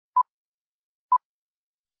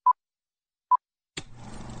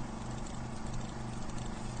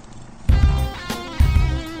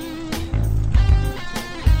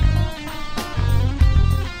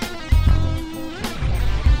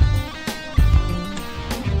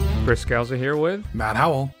Chris Scalza here with Matt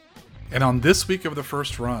Howell. And on this week of the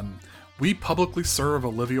first run, we publicly serve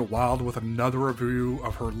Olivia Wilde with another review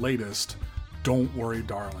of her latest, Don't Worry,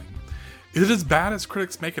 Darling. Is it as bad as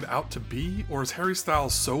critics make it out to be, or is Harry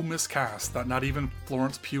Styles so miscast that not even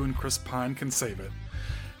Florence Pugh and Chris Pine can save it?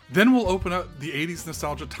 Then we'll open up the 80s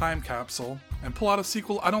nostalgia time capsule and pull out a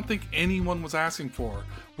sequel I don't think anyone was asking for,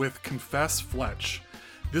 with Confess Fletch.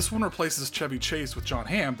 This one replaces Chevy Chase with John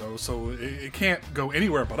Hamm, though, so it can't go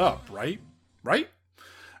anywhere but up, right? Right?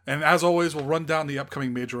 And as always, we'll run down the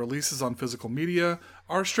upcoming major releases on physical media,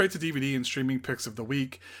 our straight-to-DVD and streaming picks of the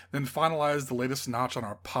week, then finalize the latest notch on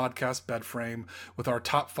our podcast bed frame with our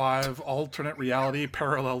top 5 alternate reality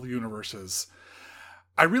parallel universes.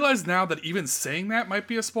 I realize now that even saying that might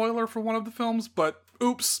be a spoiler for one of the films, but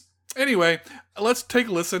oops. Anyway, let's take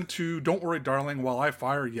a listen to Don't Worry, Darling, while I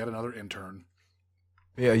fire yet another intern.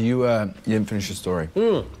 Yeah, you didn't finish your story.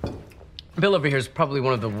 Bill over here is probably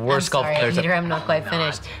one of the worst golf players. Peter, I'm not quite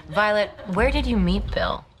finished. Violet, where did you meet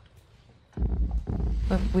Bill?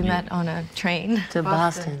 We met on a train. To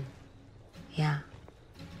Boston. Yeah.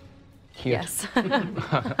 Cute. Yes.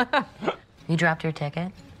 You dropped your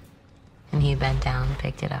ticket, and he bent down,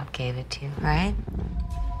 picked it up, gave it to you, right?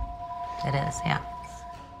 It is, yeah.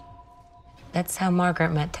 That's how Margaret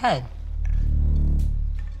met Ted.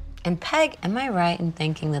 And Peg, am I right in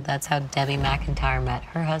thinking that that's how Debbie McIntyre met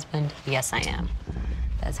her husband? Yes, I am.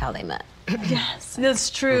 That's how they met. Yes,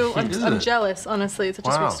 that's true. I'm jealous, honestly. It's such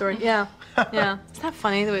a sweet story. Yeah. Yeah. Isn't that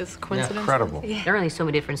funny the way it's coincidence? Incredible. There are only so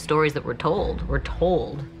many different stories that we're told. We're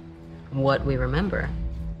told what we remember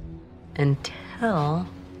until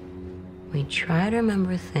we try to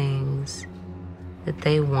remember things that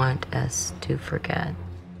they want us to forget.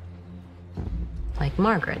 Like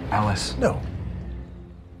Margaret. Alice. No.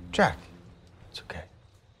 Jack. It's okay.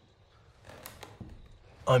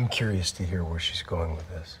 I'm curious to hear where she's going with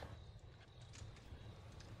this.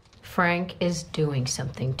 Frank is doing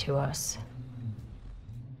something to us.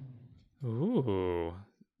 Ooh,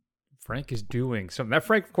 Frank is doing something. That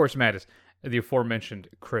Frank, of course, Matt, is the aforementioned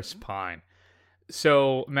Chris Pine.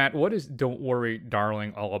 So, Matt, what is Don't Worry,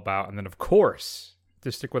 Darling all about? And then, of course,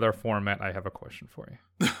 to stick with our format, I have a question for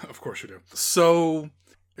you. Of course you do. So,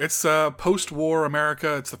 it's post-war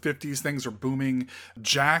America. It's the 50s. Things are booming.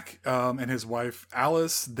 Jack and his wife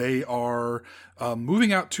Alice, they are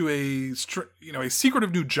moving out to a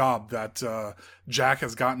secretive new job that Jack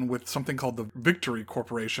has gotten with something called the Victory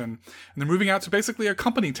Corporation, and they're moving out to basically a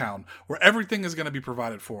company town where everything is going to be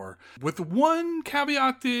provided for. With one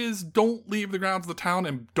caveat is don't leave the grounds of the town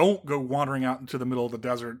and don't go wandering out into the middle of the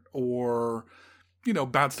desert, or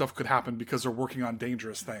bad stuff could happen because they're working on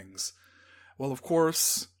dangerous things. Well, of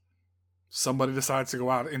course, somebody decides to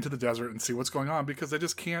go out into the desert and see what's going on because they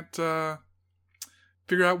just can't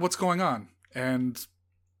figure out what's going on. And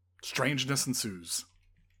strangeness ensues.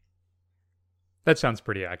 That sounds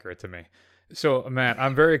pretty accurate to me. So, Matt,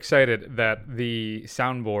 I'm very excited that the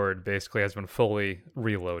soundboard basically has been fully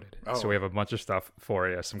reloaded. Oh. So we have a bunch of stuff for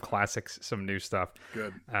you, some classics, some new stuff.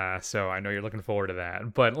 Good. So I know you're looking forward to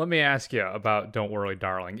that. But let me ask you about Don't Worry,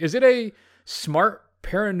 Darling. Is it a smart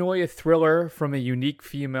paranoia thriller from a unique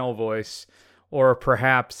female voice, or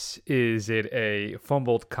perhaps is it a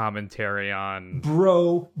fumbled commentary on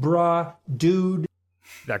bro, brah, dude,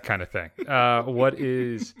 that kind of thing? What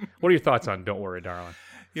are your thoughts on Don't Worry, Darling?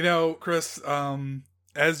 Chris,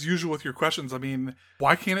 as usual with your questions,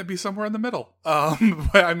 why can't it be somewhere in the middle? I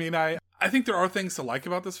think there are things to like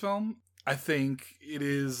about this film. I think it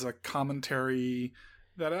is a commentary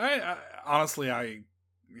that I honestly,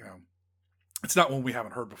 it's not one we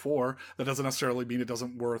haven't heard before. That doesn't necessarily mean it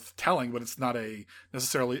doesn't worth telling, but it's not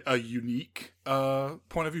necessarily a unique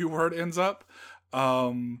point of view where it ends up.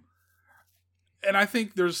 And I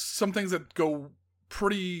think there's some things that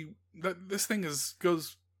this thing does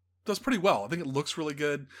pretty well. I think it looks really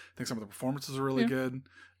good. I think some of the performances are really good.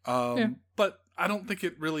 But I don't think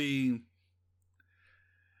it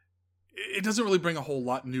doesn't really bring a whole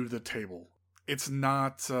lot new to the table. It's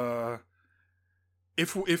not,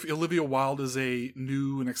 if Olivia Wilde is a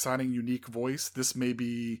new and exciting, unique voice, this may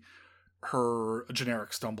be her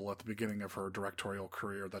generic stumble at the beginning of her directorial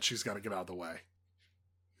career that she's got to get out of the way.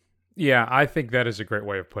 Yeah, I think that is a great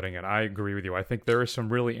way of putting it. I agree with you. I think there are some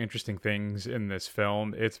really interesting things in this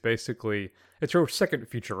film. It's her second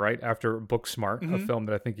feature, right? After Booksmart, a film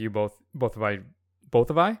that I think you both of I both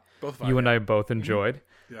enjoyed.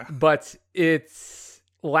 Mm-hmm. Yeah. But it's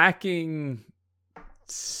lacking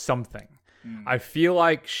something. I feel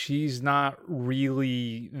like she's not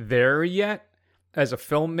really there yet as a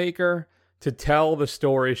filmmaker to tell the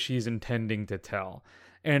story she's intending to tell.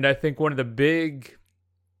 And I think one of the big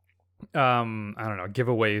I don't know,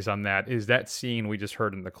 giveaways on that is that scene we just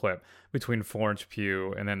heard in the clip between Florence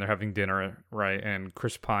Pugh and then they're having dinner, right? And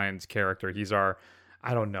Chris Pine's character, he's our,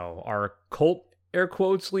 I don't know, our cult air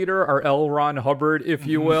quotes leader, our L. Ron Hubbard, if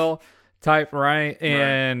you will, type, right?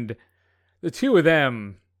 And the two of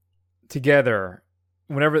them together,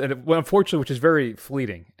 unfortunately, which is very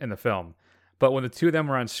fleeting in the film, but when the two of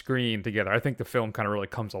them are on screen together, I think the film kind of really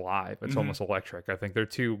comes alive. It's almost electric. I think they're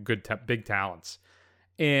two good, big talents.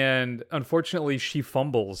 And unfortunately, she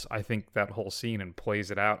fumbles, I think, that whole scene and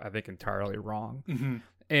plays it out, I think, entirely wrong.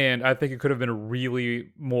 And I think it could have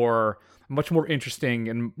been much more interesting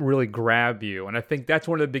and really grab you. And I think that's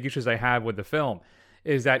one of the big issues I have with the film,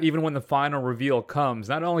 is that even when the final reveal comes,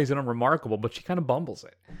 not only is it unremarkable, but she kind of bumbles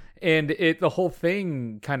it. And the whole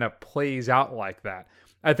thing kind of plays out like that.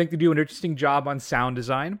 I think they do an interesting job on sound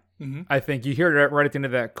design. I think you hear it right at the end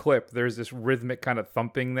of that clip. There's this rhythmic kind of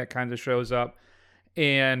thumping that kind of shows up.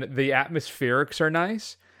 And the atmospherics are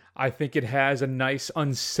nice. I think it has a nice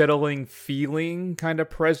unsettling feeling kind of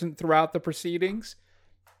present throughout the proceedings.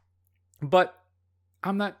 But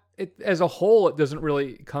as a whole, it doesn't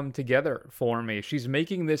really come together for me. She's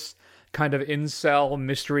making this kind of incel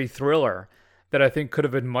mystery thriller that I think could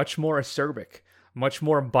have been much more acerbic, much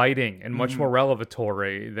more biting, and much more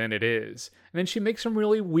revelatory than it is. And then she makes some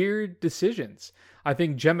really weird decisions. I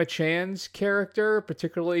think Gemma Chan's character,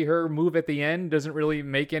 particularly her move at the end, doesn't really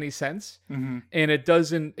make any sense. And it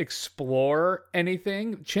doesn't explore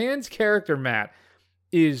anything. Chan's character, Matt,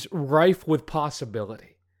 is rife with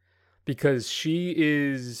possibility. Because she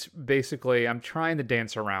is basically, I'm trying to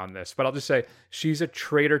dance around this, but I'll just say she's a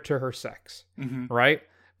traitor to her sex, right?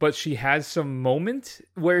 But she has some moment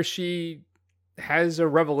where she has a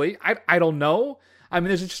revelation. I don't know. I mean,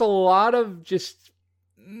 there's just a lot of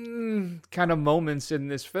kind of moments in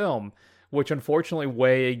this film, which unfortunately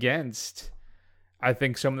weigh against, I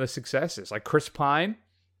think, some of the successes. Like Chris Pine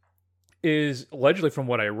is allegedly, from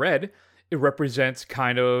what I read, it represents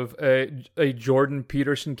kind of a Jordan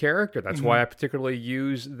Peterson character. That's why I particularly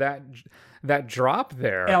use that drop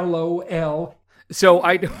there. LOL. So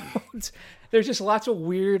I don't. There's just lots of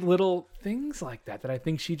weird little things like that I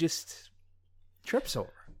think she just trips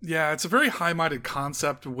over. Yeah, it's a very high-minded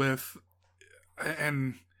concept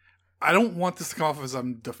and I don't want this to come off as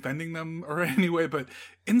I'm defending them or anyway, but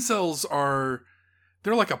incels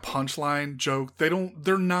they're like a punchline joke.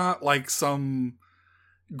 They're not like some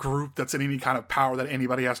group that's in any kind of power that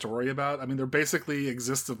anybody has to worry about. I mean, they're basically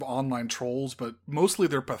exist of online trolls, but mostly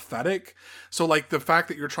they're pathetic. So like the fact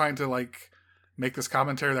that you're trying to like make this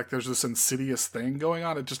commentary like there's this insidious thing going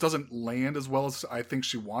on, it just doesn't land as well as I think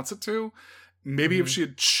she wants it to. Maybe if she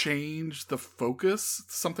had changed the focus,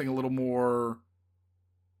 something a little more,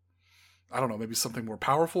 I don't know, maybe something more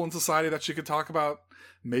powerful in society that she could talk about,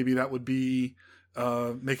 maybe that would be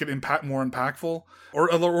make it more impactful,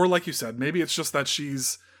 or like you said, maybe it's just that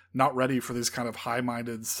she's not ready for these kind of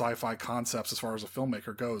high-minded sci-fi concepts as far as a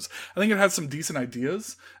filmmaker goes. I think it has some decent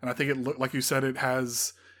ideas, and I think like you said, it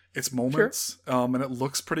has its moments, and it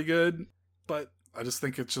looks pretty good. But I just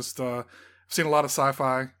think it's just I've seen a lot of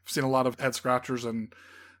sci-fi, I've seen a lot of head scratchers, and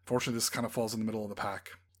fortunately, this kind of falls in the middle of the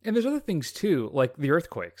pack. And there's other things too, like the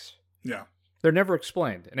earthquakes. Yeah, they're never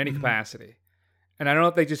explained in any capacity. And I don't know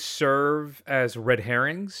if they just serve as red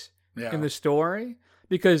herrings in the story.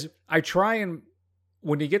 Because I try and,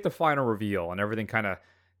 when you get the final reveal and everything kind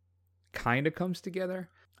of comes together,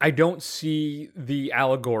 I don't see the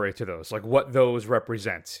allegory to those, like what those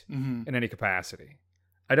represent in any capacity.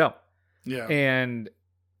 I don't. Yeah. And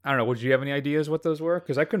I don't know, would you have any ideas what those were?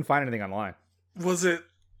 Because I couldn't find anything online. Was it...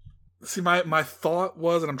 See, my thought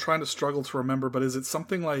was, and I'm trying to struggle to remember, but is it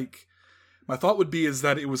something like... My thought would be is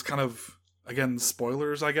that it was kind of... Again,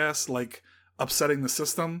 spoilers, I guess, like upsetting the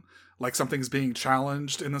system, like something's being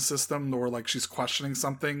challenged in the system, or like she's questioning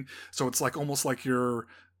something. So it's like almost like you're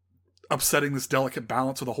upsetting this delicate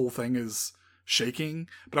balance where the whole thing is shaking.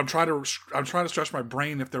 But I'm trying to stretch my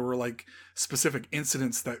brain if there were like specific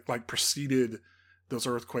incidents that like preceded those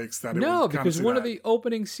earthquakes. Because one of the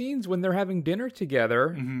opening scenes when they're having dinner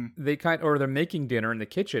together, they're making dinner in the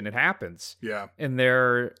kitchen. It happens. Yeah, and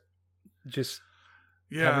they're just.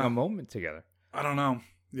 Having a moment together. I don't know.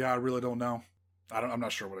 Yeah, I really don't know. I'm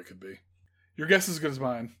not sure what it could be. Your guess is as good as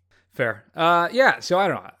mine. Fair. So I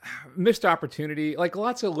don't know. Missed opportunity. Like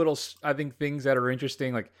lots of little, I think, things that are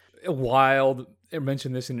interesting. Like Wild, I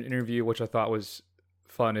mentioned this in an interview, which I thought was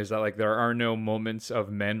fun, is that like there are no moments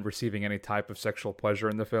of men receiving any type of sexual pleasure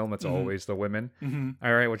in the film. It's always the women.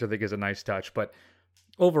 All right, which I think is a nice touch. But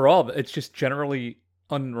overall, it's just generally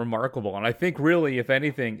unremarkable. And I think really, if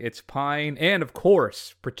anything, it's Pine and, of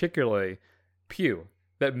course, particularly Pugh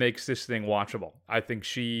that makes this thing watchable. I think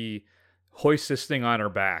she hoists this thing on her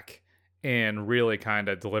back and really kind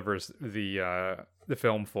of delivers the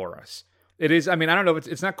film for us. It is, I mean, I don't know,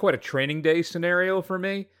 it's not quite a Training Day scenario for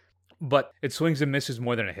me, but it swings and misses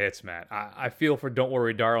more than it hits, Matt. I feel for Don't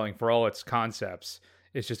Worry, Darling, for all its concepts,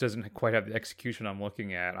 it just doesn't quite have the execution I'm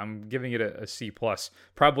looking at. I'm giving it a C+,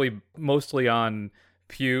 probably mostly on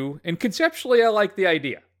Pew, and conceptually I like the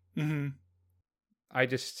idea. Mm-hmm. I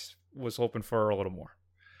just was hoping for a little more.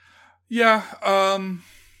 Yeah,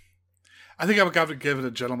 I think I would have to give it a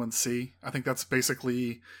gentleman's C. I think that's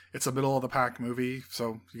basically, it's a middle of the pack movie,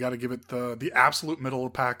 so you got to give it the absolute middle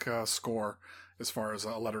of the pack score as far as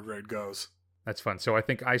a letter grade goes. That's fun. So I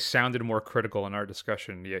think I sounded more critical in our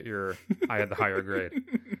discussion, yet I had the higher grade.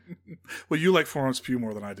 Well, you like Florence Pugh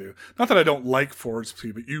more than I do. Not that I don't like Florence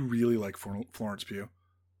Pugh, but you really like Florence Pugh.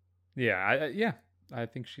 Yeah, I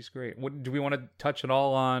think she's great. Do we want to touch at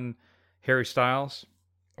all on Harry Styles?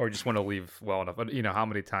 Or just want to leave well enough? You know, how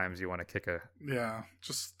many times you want to kick a... Yeah,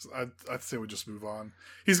 I'd say we just move on.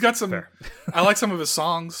 He's got some... Fair. I like some of his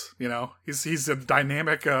songs, you know. He's a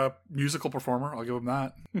dynamic musical performer. I'll give him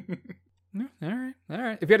that. All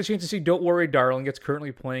right. If you had a chance to see Don't Worry, Darling, it's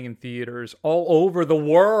currently playing in theaters all over the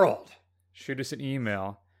world. Shoot us an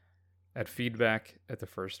email at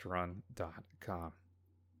feedback@thefirstrun.com.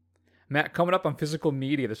 Matt, coming up on physical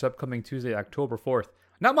media this upcoming Tuesday, October 4th.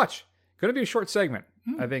 Not much. Going to be a short segment.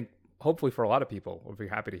 I think, hopefully for a lot of people, we'll be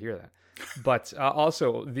happy to hear that. But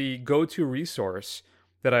also, the go-to resource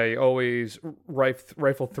that I always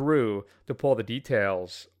rifle through to pull the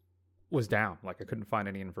details was down. Like, I couldn't find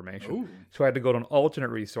any information. Ooh. So I had to go to an alternate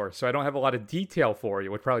resource. So I don't have a lot of detail for you,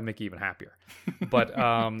 which would probably make you even happier. But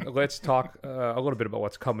let's talk a little bit about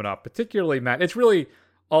what's coming up. Particularly, Matt, it's really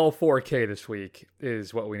all 4K this week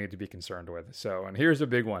is what we need to be concerned with. So, and here's a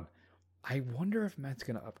big one. I wonder if Matt's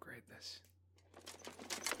going to upgrade this.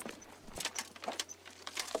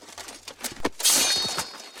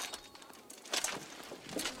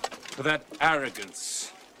 For that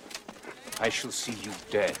arrogance, I shall see you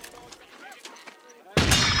dead.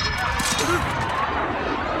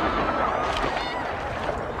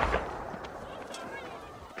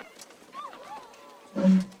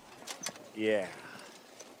 Yeah.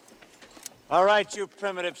 All right, you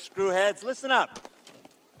primitive screwheads, listen up.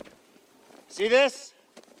 See this?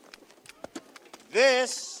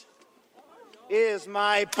 This is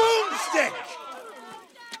my boomstick.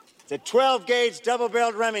 It's a 12-gauge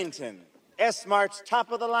double-barreled Remington. S-Mart's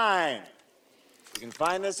top of the line. You can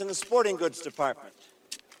find this in the sporting goods department.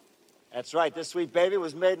 That's right, this sweet baby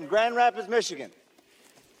was made in Grand Rapids, Michigan.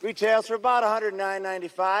 Retails for about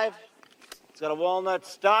 $109.95. It's got a walnut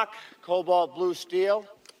stock, cobalt blue steel,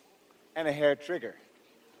 and a hair trigger.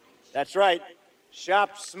 That's right,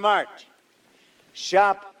 shop smart.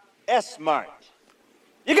 Shop S-Mart.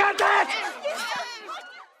 You got that?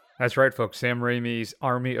 That's right, folks. Sam Raimi's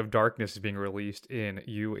Army of Darkness is being released in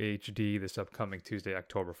UHD this upcoming Tuesday,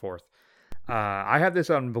 October 4th. I had this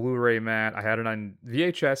on Blu-ray, Matt. I had it on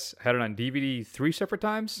VHS. I had it on DVD 3 separate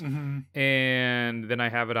times. Mm-hmm. And then I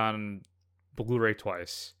have it on Blu-ray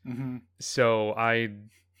twice. Mm-hmm. So I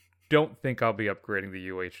don't think I'll be upgrading the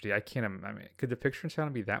UHD. I mean, could the picture and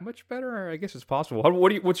sound be that much better? I guess it's possible.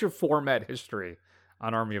 What's your format history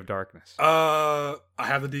on Army of Darkness? I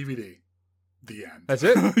have the DVD. The end. That's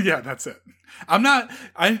it? Yeah, that's it.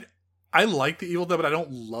 I like the Evil Dead, but I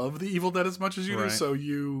don't love the Evil Dead as much as you do. So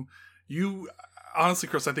you honestly,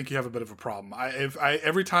 Chris, I think you have a bit of a problem.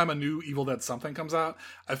 Every time a new Evil Dead something comes out,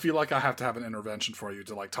 I feel like I have to have an intervention for you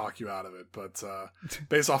to like talk you out of it. But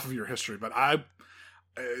based off of your history, but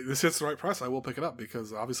this hits the right price. I will pick it up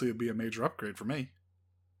because obviously it'd be a major upgrade for me.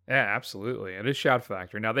 Yeah, absolutely. It is Shout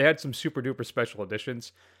Factory. Now, they had some super duper special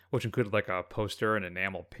editions, which included like a poster, an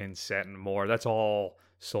enamel pin set, and more. That's all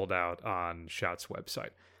sold out on Shout's website.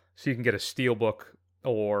 So you can get a steelbook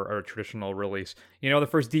or a traditional release. You know, the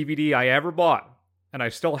first DVD I ever bought, and I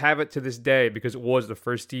still have it to this day because it was the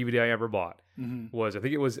first DVD I ever bought, I think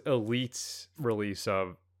it was Elite's release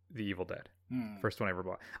of The Evil Dead. First one I ever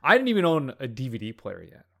bought. I didn't even own a DVD player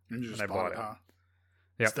yet. And you just bought it, huh?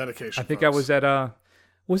 Yeah. It's dedication. I think folks. I was at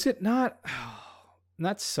was it not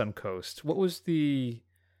Suncoast? What was the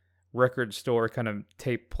record store kind of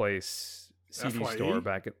tape place CD FYE? store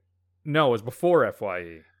back at? No, it was before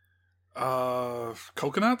FYE.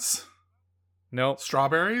 Coconuts? No.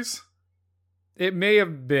 Strawberries? It may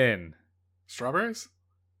have been. Strawberries?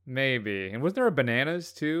 Maybe. And wasn't there a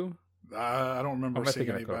bananas too? I don't remember seeing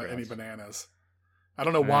any Coconuts? bananas. I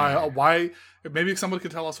don't know why. Maybe someone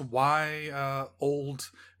could tell us why old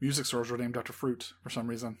music stores were named after fruit for some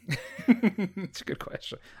reason. It's a good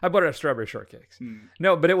question. I bought it at Strawberry Shortcakes.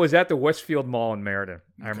 No, but it was at the Westfield Mall in Meriden.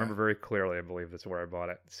 I remember very clearly. I believe that's where I bought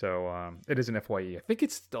it. So it is an FYE. I think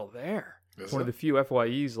it's still there. It's one of the few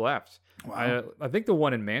FYEs left. Wow. I think the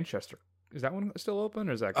one in Manchester. Is that one still open,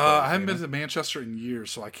 or is that closed? I haven't been to Manchester in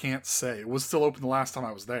years, so I can't say. It was still open the last time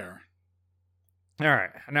I was there. All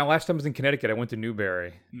right. Now, last time I was in Connecticut, I went to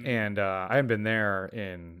Newbury, and I hadn't been there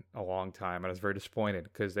in a long time, and I was very disappointed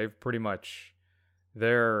because they've pretty much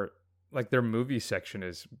their movie section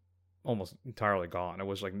is almost entirely gone. It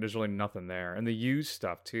was like there's really nothing there, and the used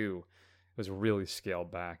stuff too was really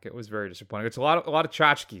scaled back. It was very disappointing. It's a lot of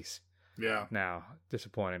tchotchkes. Yeah. Now,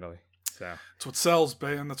 disappointingly. So that's what sells,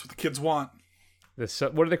 man. That's what the kids want.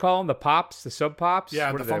 What do they call them? The pops, the sub pops.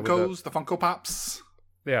 Yeah, the Funkos, the Funko Pops.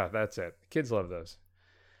 Yeah, that's it. Kids love those.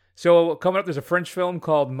 So coming up, there's a French film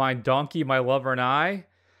called My Donkey, My Lover, and I.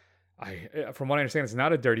 From what I understand, it's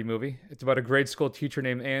not a dirty movie. It's about a grade school teacher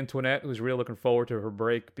named Antoinette who's really looking forward to her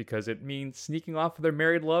break because it means sneaking off with her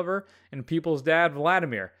married lover and people's dad,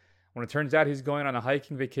 Vladimir. When it turns out he's going on a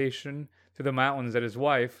hiking vacation to the mountains that his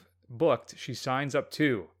wife booked, she signs up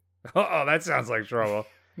too. Oh, that sounds like trouble.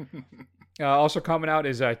 Also coming out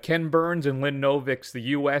is Ken Burns and Lynn Novick's The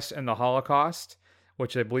U.S. and the Holocaust,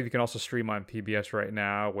 which I believe you can also stream on PBS right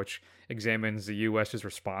now, which examines the U.S.'s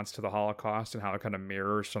response to the Holocaust and how it kind of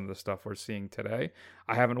mirrors some of the stuff we're seeing today.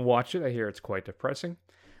 I haven't watched it. I hear it's quite depressing.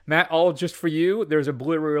 Matt, all just for you, there's a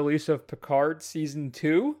Blu-ray release of Picard Season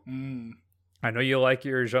 2. I know you like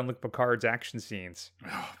your Jean-Luc Picard's action scenes.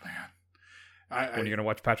 Oh, man. When you're going to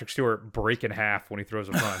watch Patrick Stewart break in half when he throws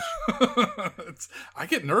a punch. I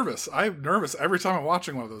get nervous. I'm nervous every time I'm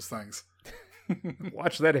watching one of those things.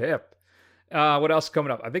 Watch that hip. What else coming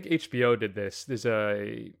up? I think HBO did this.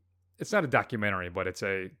 It's not a documentary, but it's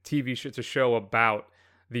a TV show. It's a show about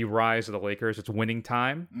the rise of the Lakers. It's Winning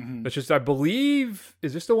Time. Mm-hmm. It's just, I believe,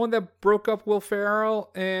 is this the one that broke up Will Ferrell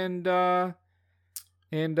and Adam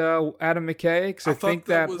McKay? Because I think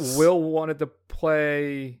that Will wanted to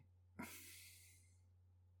play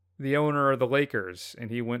the owner of the Lakers,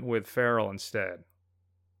 and he went with Ferrell instead.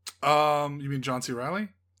 You mean John C. Reilly?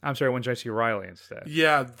 I'm sorry, I went John C. Reilly instead.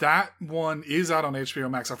 Yeah, that one is out on HBO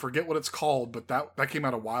Max. I forget what it's called, but that came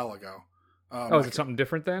out a while ago. Is it something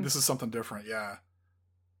different then? This is something different, yeah.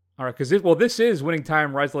 All right, because this is Winning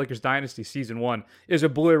Time, Rise of the Lakers Dynasty, Season 1, is a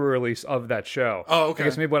Blu-ray release of that show. Oh, okay. I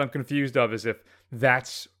guess maybe what I'm confused of is if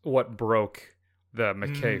that's what broke the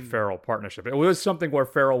McKay-Ferrell partnership. It was something where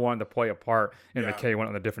Ferrell wanted to play a part, and McKay went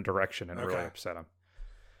in a different direction and really upset him.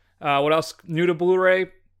 What else? New to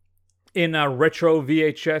Blu-ray, in retro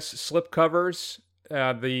VHS slipcovers,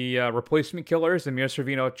 the Replacement Killers, the Mia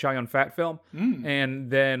Sorvino Chow Yun-Fat film,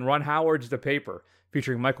 and then Ron Howard's The Paper,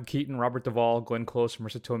 featuring Michael Keaton, Robert Duvall, Glenn Close,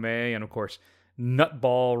 Marissa Tomei, and of course,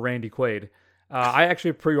 Nutball Randy Quaid. I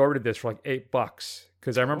actually pre-ordered this for like $8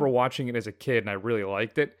 because I remember watching it as a kid and I really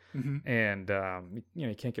liked it. Mm-hmm. And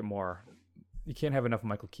you can't get more. You can't have enough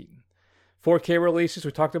Michael Keaton. 4K releases.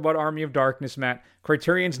 We talked about Army of Darkness, Matt.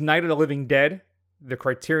 Criterion's Night of the Living Dead. The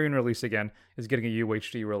Criterion release again is getting a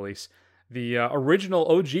UHD release. The original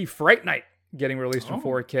OG Fright Night getting released in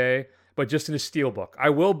 4K, but just in a steelbook. I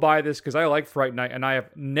will buy this because I like Fright Night, and I have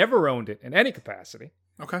never owned it in any capacity.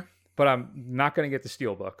 Okay. But I'm not going to get the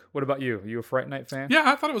steelbook. What about you? Are you a Fright Night fan? Yeah,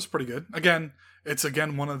 I thought it was pretty good. Again, it's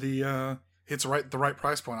one of the it's the right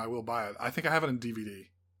price point. I will buy it. I think I have it in DVD.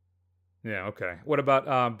 Yeah, okay. What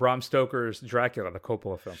about Bram Stoker's Dracula, the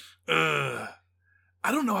Coppola film?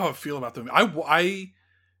 I don't know how I feel about them. I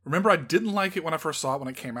remember I didn't like it when I first saw it when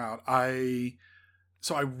it came out.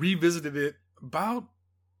 So I revisited it about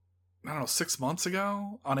 6 months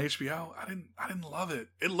ago on HBO. I didn't love it.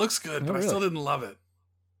 It looks good, but I still didn't love it.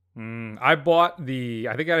 I bought I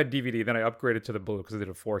think I got a DVD, then I upgraded to the blue because I did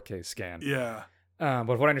a 4K scan. Yeah.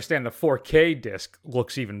 But what I understand, the 4K disc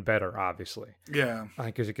looks even better, obviously. Yeah.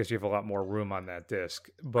 Because you have a lot more room on that disc.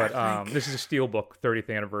 But this is a Steelbook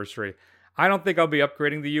 30th anniversary. I don't think I'll be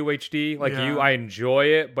upgrading the UHD like you. I enjoy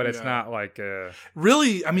it, but it's not like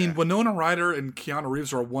really. I mean, Winona Ryder and Keanu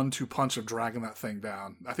Reeves are a 1-2 punch of dragging that thing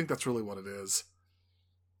down. I think that's really what it is.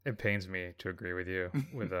 It pains me to agree with you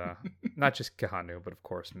with not just Keanu, but of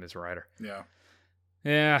course Ms. Ryder. Yeah.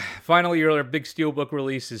 Yeah. Finally, your big Steelbook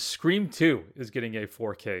release is Scream 2 is getting a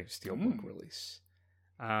 4K Steelbook release.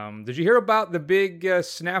 Did you hear about the big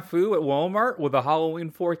snafu at Walmart with the Halloween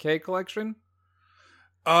 4K collection?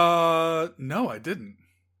 No, I didn't.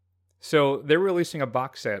 So they're releasing a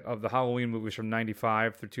box set of the Halloween movies from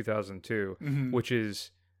 95 through 2002, which is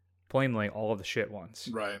plainly all of the shit ones.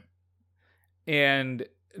 Right. And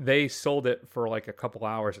they sold it for like a couple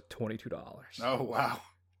hours at $22. Oh, wow.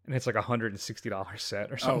 And it's like $160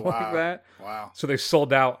 set or something wow. like that. Wow. So they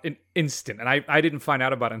sold out in instant. And I didn't find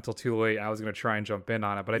out about it until too late. I was going to try and jump in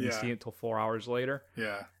on it, but I didn't see it until 4 hours later.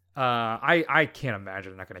 Yeah. I can't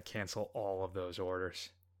imagine they're not going to cancel all of those orders.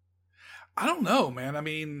 I don't know, man. I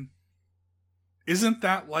mean, isn't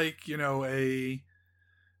that like, you know,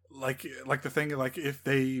 like the thing, like if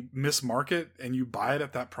they mismarket and you buy it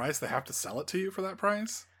at that price, they have to sell it to you for that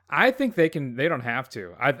price? I think they don't have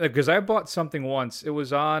to. Because I bought something once. It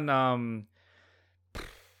was on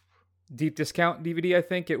deep discount DVD, I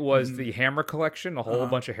think. It was the Hammer collection, a whole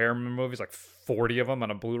bunch of Hammer movies, like 40 of them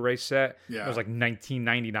on a Blu-ray set. Yeah. It was like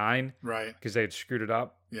 $19.99. Right. Because they had screwed it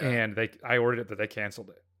up. Yeah. And I ordered it, but they canceled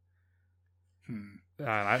it. But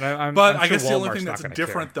I'm I sure guess the only Walmart's thing not that's gonna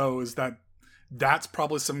different, care. though, is that that's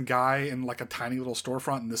probably some guy in like a tiny little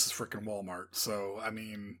storefront, and this is freaking Walmart. So, I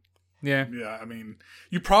mean... Yeah, I mean,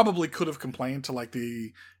 you probably could have complained to like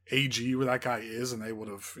the AG where that guy is, and they would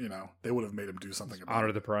have, you know, made him do something about honor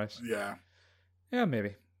it. the price. Yeah. Yeah,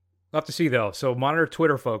 maybe. We'll have to see, though. So monitor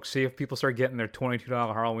Twitter, folks. See if people start getting their $22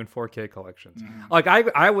 Halloween 4K collections. Like,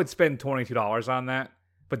 I would spend $22 on that,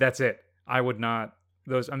 but that's it. I would not.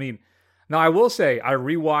 Now, I will say, I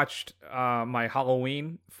rewatched my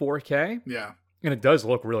Halloween 4K. Yeah. And it does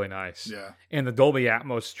look really nice. Yeah. And the Dolby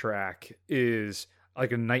Atmos track is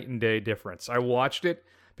like a night and day difference. I watched it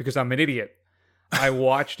because I'm an idiot. I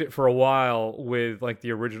watched it for a while with like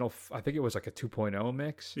the original, I think it was like a 2.0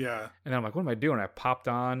 mix. Yeah. And then I'm like, what am I doing? I popped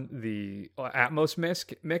on the Atmos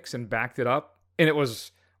mix and backed it up. And it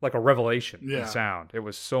was like a revelation in sound. It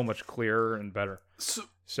was so much clearer and better.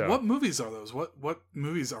 So what movies are those? What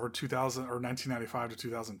movies are 2000 or 1995 to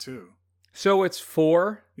 2002? So it's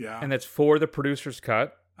 4. Yeah. And it's for the producer's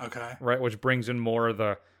cut. Okay. Right. Which brings in more of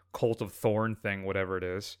the Cult of Thorn thing, whatever it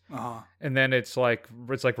is. And then it's like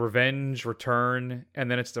Revenge, Return,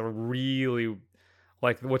 and then it's the really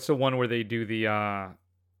like what's the one where they do the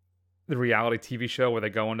reality TV show where they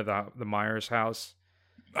go into the Myers house?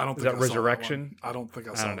 I don't is think that I Resurrection? Saw that one. I don't think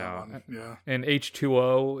I saw that one. Yeah. And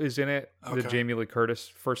H2O is in it. Okay. The Jamie Lee Curtis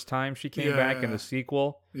first time she came back in the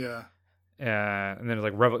sequel. Yeah. And then it's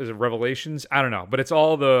like is it Revelations? I don't know, but it's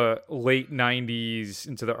all the late 90s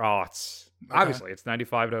into the aughts. Okay. Obviously, it's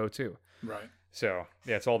 95 to 02. Right. So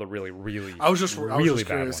yeah, it's all the really. I was just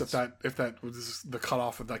curious ones. if that was the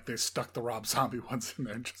cutoff of like they stuck the Rob Zombie ones in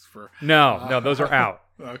there just for. No, those are out.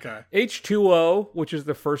 Okay. H2O, which is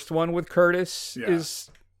the first one with Curtis, it's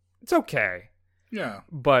okay. Yeah.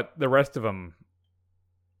 But the rest of them,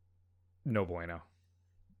 no bueno.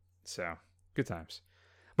 So good times.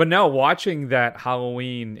 But now watching that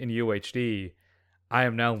Halloween in UHD, I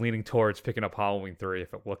am now leaning towards picking up Halloween 3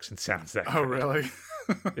 if it looks and sounds that good. Oh, really?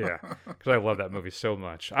 Yeah, because I love that movie so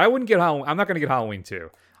much. I wouldn't get Halloween. I'm not going to get Halloween 2.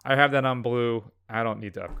 I have that on Blue. I don't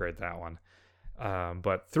need to upgrade that one.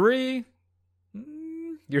 But 3,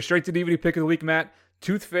 your straight to DVD pick of the week, Matt.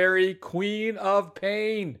 Tooth Fairy, Queen of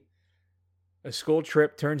Pain. A school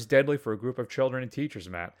trip turns deadly for a group of children and teachers,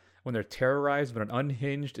 Matt, when they're terrorized by an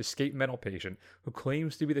unhinged escaped mental patient who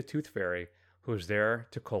claims to be the Tooth Fairy, who is there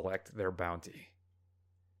to collect their bounty.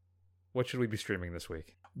 What should we be streaming this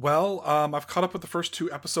week? Well, I've caught up with the first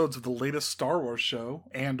 2 episodes of the latest Star Wars show,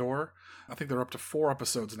 Andor. I think they're up to 4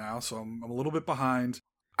 episodes now, so I'm a little bit behind.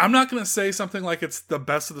 I'm not going to say something like it's the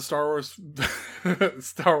best of the Star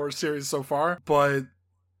Wars series so far, but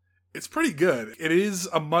it's pretty good. It is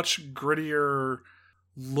a much grittier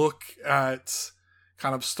look at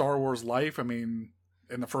kind of Star Wars life. I mean,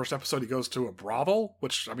 in the first episode, he goes to a brothel,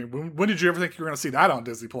 which, I mean, when did you ever think you were going to see that on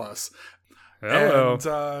Disney Plus? Hello.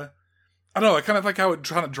 And, I don't know, I kind of like how it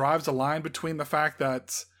kind of drives a line between the fact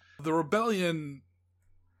that the rebellion,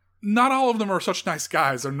 not all of them are such nice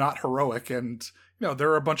guys. They're not heroic, and you know, there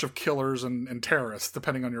are a bunch of killers and terrorists,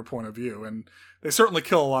 depending on your point of view, and they certainly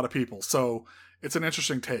kill a lot of people. So it's an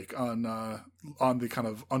interesting take on the kind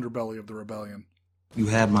of underbelly of the rebellion. You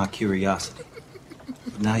had my curiosity,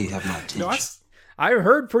 but now you have my attention. No, I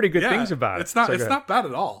heard pretty good things about it. It's not bad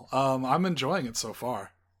at all. I'm enjoying it so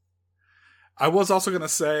far. I was also going to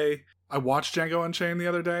say, I watched Django Unchained the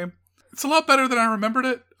other day. It's a lot better than I remembered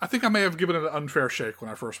it. I think I may have given it an unfair shake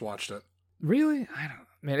when I first watched it. Really? I don't.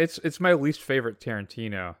 Man, it's my least favorite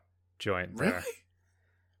Tarantino joint. There. Really?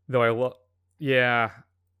 Though I love. Yeah.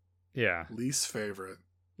 Least favorite.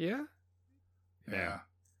 Yeah. Yeah.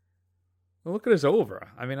 Well, look at his over.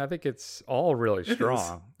 I mean, I think it's all really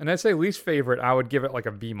strong. And I'd say least favorite, I would give it like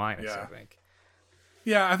a B-. I think.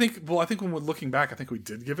 Yeah, I think when we're looking back, I think we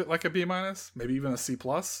did give it like a B-, maybe even a C+.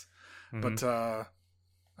 Mm-hmm. But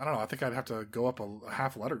I don't know. I think I'd have to go up a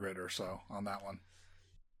half letter grade or so on that one.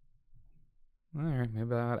 All right,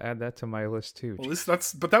 maybe I'll add that to my list too. Well, at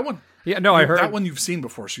least but that one. Yeah, no, I heard that one you've seen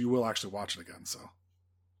before, so you will actually watch it again. So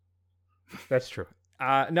that's true.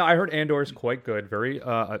 No, I heard Andor's quite good. Very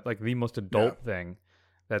like the most adult thing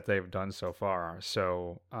that they've done so far.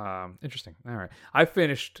 So interesting. All right, I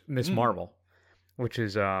finished Miss Marvel, which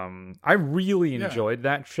is I really enjoyed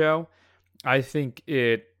that show. I think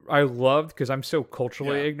I loved, because I'm so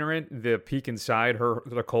culturally ignorant, the peek inside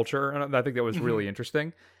the culture, and I think that was really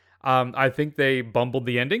interesting. I think they bumbled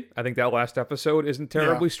the ending. I think that last episode isn't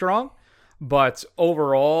terribly strong, but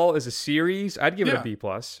overall, as a series, I'd give it a B+.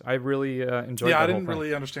 I really enjoyed. Yeah, that I didn't whole thing.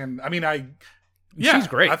 really understand. I mean, she's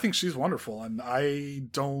great. I think she's wonderful, and I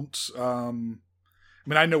don't. I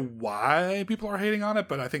mean, I know why people are hating on it,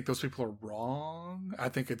 but I think those people are wrong. I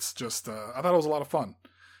think it's just. I thought it was a lot of fun.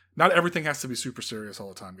 Not everything has to be super serious all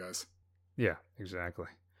the time, guys. Yeah, exactly.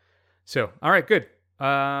 So, all right, good.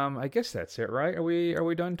 I guess that's it, right? Are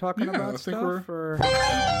we done talking about stuff?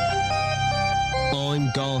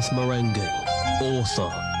 I'm Garth Marenghi, author,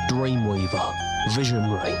 dreamweaver,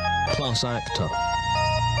 visionary, plus actor.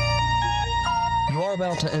 You are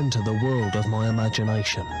about to enter the world of my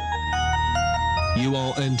imagination. You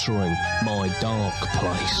are entering my dark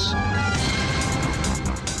place.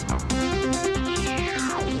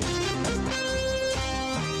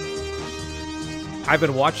 I've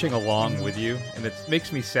been watching along with you, and it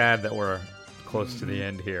makes me sad that we're close to the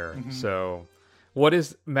end here. So,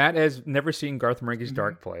 Matt has never seen Garth Marenghi's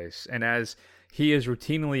Dark Place, and as he has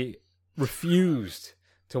routinely refused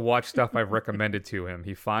to watch stuff I've recommended to him,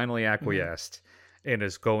 he finally acquiesced and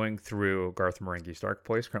is going through Garth Marenghi's Dark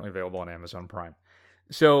Place, currently available on Amazon Prime.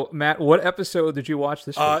 So, Matt, what episode did you watch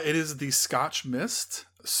this week? It is the Scotch Mist.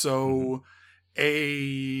 So,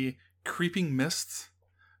 a creeping mist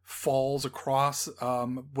falls across,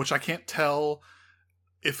 which I can't tell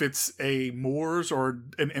if it's a moors or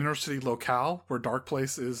an inner city locale where Dark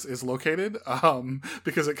Place is located,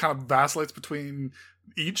 because it kind of vacillates between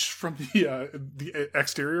each from the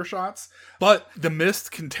exterior shots. But the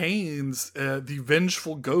mist contains the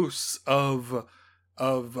vengeful ghosts of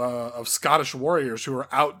Scottish warriors who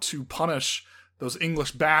are out to punish those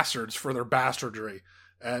English bastards for their bastardry,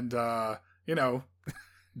 and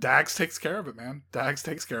Dags takes care of it, man. Dags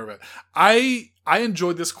takes care of it. I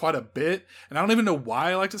enjoyed this quite a bit, and I don't even know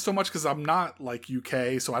why I liked it so much, because I'm not like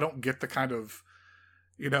UK, so I don't get the kind of,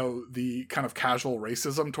 the kind of casual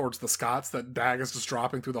racism towards the Scots that Dag is just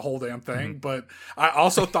dropping through the whole damn thing. But I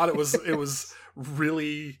also thought it was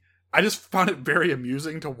really, I just found it very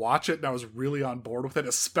amusing to watch it, and I was really on board with it,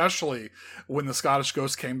 especially when the Scottish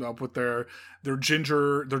ghosts came up with their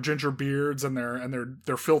ginger beards and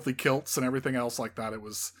their filthy kilts and everything else like that.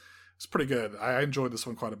 It's pretty good. I enjoyed this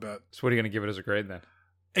one quite a bit. So what are you going to give it as a grade then?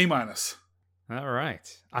 A-. All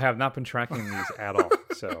right. I have not been tracking these at all,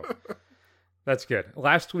 so that's good.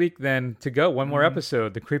 Last week then, to go, one more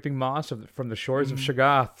episode, The Creeping Moss from the Shores of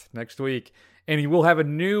Shoggoth next week. And you will have a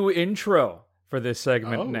new intro for this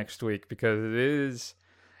segment next week, because it is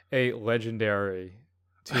a legendary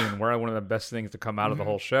tune. One of the best things to come out of the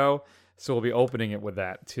whole show. So we'll be opening it with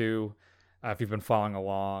that too. If you've been following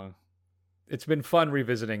along, it's been fun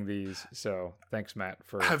revisiting these. So thanks, Matt.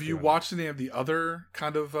 Have you watched any of the other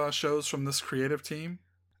kind of shows from this creative team?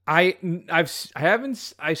 I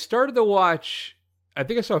haven't. I started to watch. I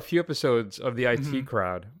think I saw a few episodes of the IT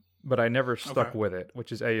Crowd, but I never stuck with it,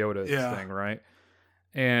 which is Ayoda's thing, right?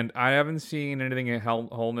 And I haven't seen anything in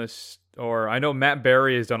Wholeness, or I know Matt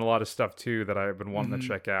Berry has done a lot of stuff too that I've been wanting to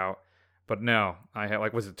check out. But no, I had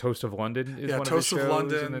was it Toast of London? Toast of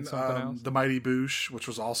London, and then something else? The Mighty Boosh, which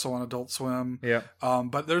was also on Adult Swim. Yeah.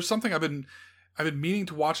 But there's something I've been meaning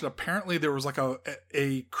to watch, and apparently there was like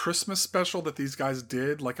a Christmas special that these guys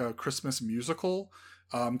did, like a Christmas musical,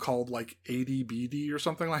 called like ADBD or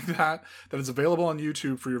something like that is available on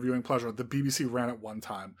YouTube for your viewing pleasure. The BBC ran it one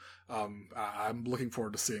time. I'm looking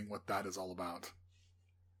forward to seeing what that is all about.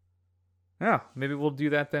 Yeah, maybe we'll do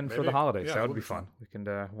that then for the holidays. Yeah, that would be fun. We can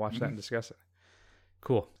watch that and discuss it.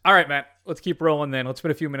 Cool. All right, Matt, let's keep rolling then. Let's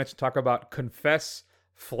spend a few minutes to talk about Confess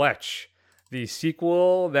Fletch, the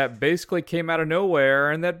sequel that basically came out of nowhere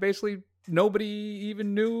and that basically nobody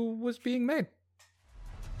even knew was being made.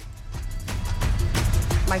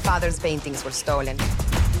 My father's paintings were stolen.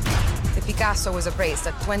 The Picasso was appraised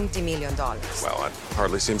at $20 million. Well, that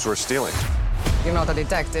hardly seems worth stealing. You're not a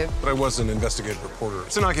detective. But I was an investigative reporter.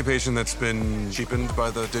 It's an occupation that's been cheapened by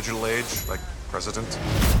the digital age, like president.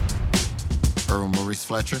 Earl Maurice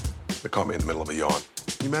Fletcher? They caught me in the middle of a yawn.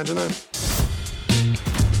 Can you imagine that?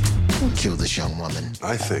 Who killed this young woman?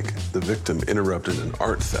 I think the victim interrupted an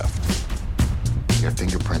art theft. Your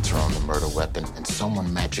fingerprints are on the murder weapon, and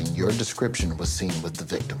someone matching your description was seen with the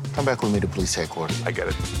victim. Come back with me to police headquarters. I get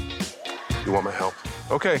it. You want my help?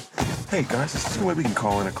 Okay. Hey, guys, this is the way we can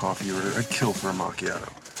call in a coffee order. I'd kill for a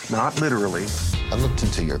macchiato. Not literally. I looked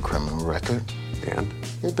into your criminal record. And?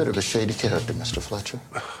 You're a bit of a shady character, Mr. Fletcher.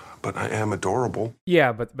 But I am adorable.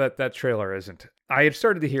 Yeah, but that trailer isn't. I had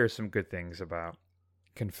started to hear some good things about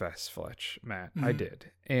Confess, Fletch, Matt. I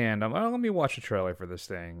did. And I'm like, let me watch a trailer for this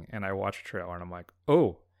thing. And I watch a trailer and I'm like,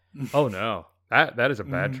 oh no. That is a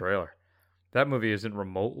bad trailer. That movie isn't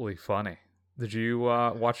remotely funny. Did you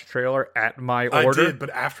watch the trailer at my order? I did, but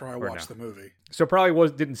after I watched the movie. So probably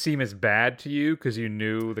didn't seem as bad to you because you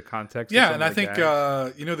knew the context. Yeah, of and I think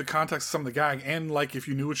gags. you know the context of some of the gag, and like if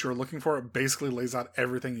you knew what you were looking for, it basically lays out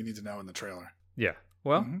everything you need to know in the trailer. Yeah.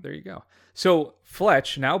 Well, there you go. So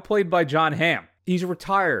Fletch, now played by John Hamm, he's a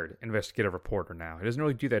retired investigative reporter now. He doesn't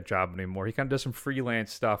really do that job anymore. He kind of does some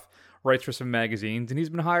freelance stuff, writes for some magazines, and he's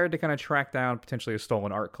been hired to kind of track down potentially a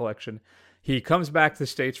stolen art collection. He comes back to the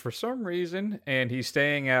States for some reason, and he's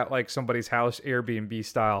staying at like somebody's house, Airbnb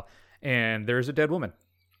style, and there's a dead woman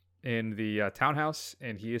in the townhouse,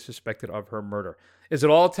 and he is suspected of her murder. Is it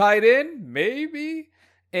all tied in? Maybe.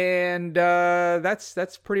 And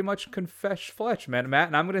that's pretty much Confess Fletch, Matt.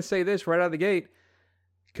 And I'm going to say this right out of the gate.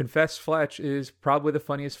 Confess Fletch is probably the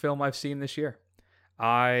funniest film I've seen this year.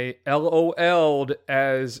 I LOL'd,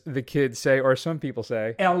 as the kids say, or some people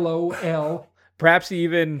say. LOL. Perhaps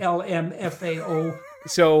even LMFAO.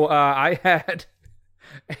 So I had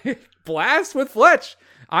a blast with Fletch.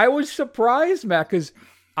 I was surprised, Matt, because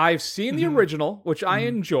I've seen the original, which I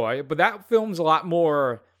enjoy, but that film's a lot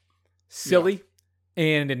more silly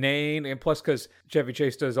and inane, and plus because Chevy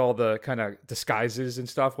Chase does all the kind of disguises and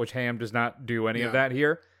stuff, which Hamm does not do any of that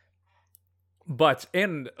here. But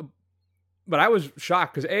I was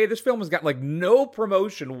shocked because this film has got like no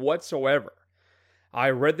promotion whatsoever.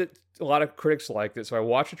 I read that a lot of critics liked it, so I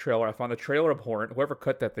watched the trailer. I found the trailer abhorrent. Whoever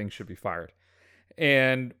cut that thing should be fired.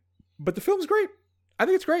 But the film's great. I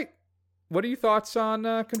think it's great. What are your thoughts on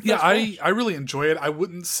Confess? Yeah, I really enjoy it. I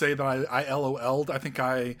wouldn't say that I LOL'd. I think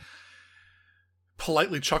I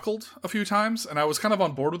politely chuckled a few times, and I was kind of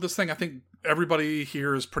on board with this thing. I think everybody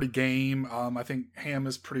here is pretty game. I think Hamm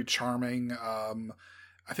is pretty charming.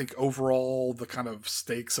 I think overall the kind of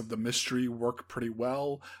stakes of the mystery work pretty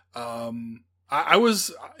well. I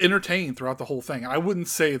was entertained throughout the whole thing. I wouldn't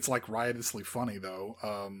say it's like riotously funny though,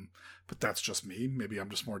 but that's just me. Maybe I'm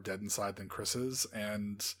just more dead inside than Chris is,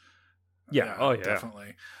 and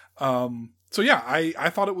definitely. So yeah, I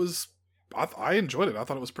thought it was. I enjoyed it. I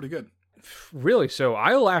thought it was pretty good. Really? So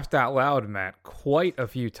I laughed out loud, Matt, quite a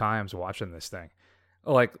few times watching this thing.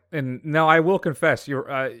 Like, and now I will confess,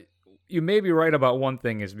 you may be right about one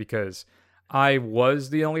thing, is because I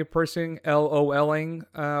was the only person LOLing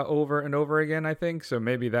over and over again, I think. So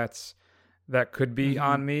maybe that could be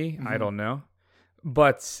on me. I don't know.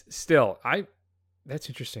 But still, that's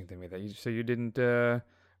interesting to me that you didn't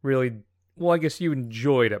really, well, I guess you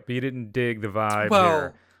enjoyed it, but you didn't dig the vibe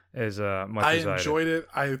here as much as I did. I enjoyed it.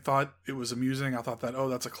 I thought it was amusing. I thought that,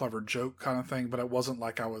 that's a clever joke kind of thing, but it wasn't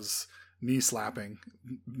like I was knee slapping,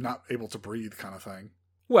 not able to breathe kind of thing.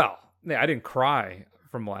 Well, yeah, I didn't cry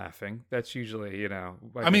from laughing. That's usually,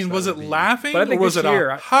 I mean, was it laughing, but I think or was it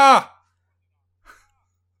ha?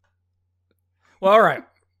 Well, all right.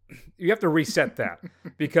 You have to reset that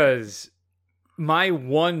because my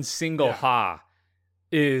one single ha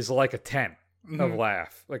is like a 10 of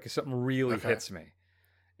laugh. Like something really hits me.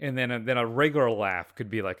 And then a regular laugh could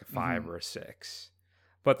be like a 5 or a 6.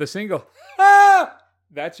 But the single ha,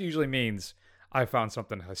 that usually means I found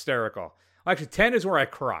something hysterical. Actually, 10 is where I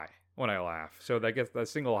cry when I laugh. So I guess the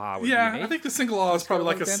single ha would be an 8. I think the single ha is probably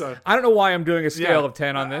like a 7. I don't know why I'm doing a scale of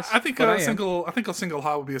 10 on this. I think a single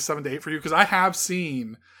ha would be a 7 to 8 for you, because I have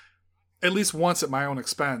seen at least once at my own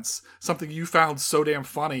expense something you found so damn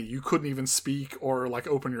funny you couldn't even speak or like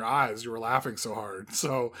open your eyes. You were laughing so hard.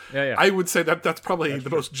 So I would say that's probably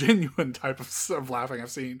the most genuine type of laughing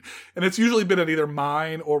I've seen, and it's usually been at either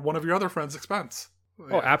mine or one of your other friends' expense.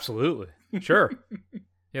 Oh, absolutely, sure.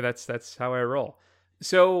 Yeah, that's how I roll.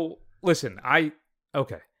 So listen, I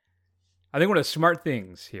think one of the smart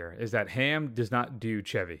things here is that Hamm does not do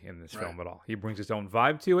Chevy in this film at all. He brings his own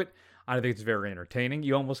vibe to it. I think it's very entertaining.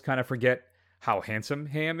 You almost kind of forget how handsome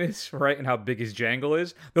Hamm is, right? And how big his jangle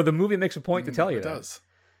is. Though the movie makes a point to tell you that. It does.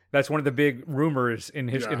 That's one of the big rumors in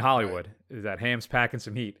Hollywood, is that Hamm's packing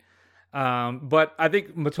some heat. But I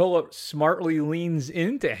think Mottola smartly leans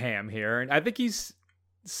into Hamm here. And I think he's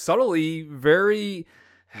subtly very...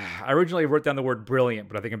 I originally wrote down the word brilliant,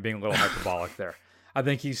 but I think I'm being a little hyperbolic there. I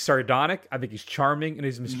think he's sardonic. I think he's charming, and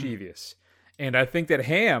he's mischievous. And I think that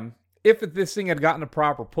Hamm if this thing had gotten a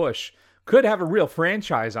proper push, could have a real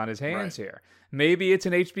franchise on his hands here. Maybe it's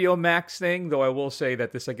an HBO Max thing, though I will say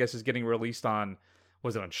that this, I guess, is getting released on,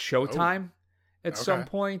 was it on Showtime at some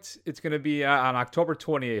point? It's going to be on October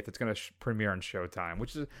 28th. It's going to premiere on Showtime,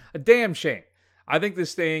 which is a damn shame. I think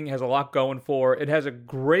this thing has a lot going for it. It has a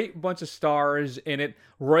great bunch of stars in it.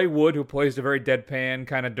 Roy Wood, who plays the very deadpan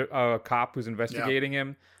kind of cop who's investigating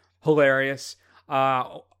him. Hilarious.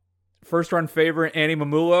 First-run favorite Annie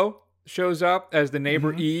Mamulo shows up as the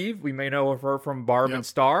neighbor Eve. We may know of her from Barb and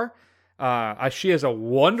Star. She has a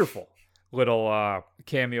wonderful little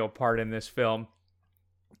cameo part in this film.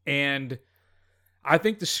 And I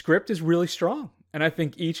think the script is really strong. And I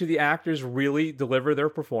think each of the actors really deliver their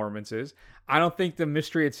performances. I don't think the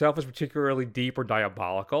mystery itself is particularly deep or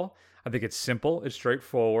diabolical. I think it's simple, it's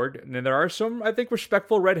straightforward. And then there are some, I think,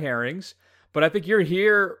 respectful red herrings. But I think you're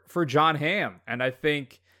here for John Hamm. And I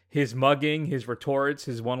think his mugging, his retorts,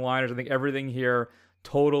 his one-liners, I think everything here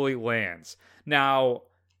totally lands. Now,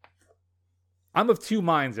 I'm of two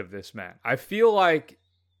minds of this, man. I feel like,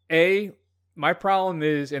 my problem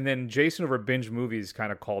is, and then Jason over Binge Movies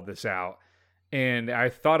kind of called this out, and I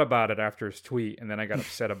thought about it after his tweet, and then I got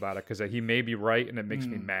upset about it because he may be right, and it makes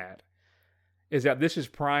me mad, is that this is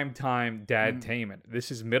prime-time dad-tainment.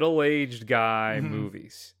 This is middle-aged guy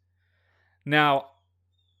movies. Now,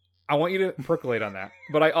 I want you to percolate on that,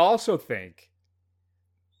 but I also think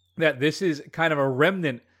that this is kind of a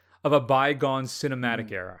remnant of a bygone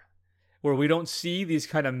cinematic era, where we don't see these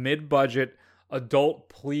kind of mid-budget,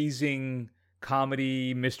 adult-pleasing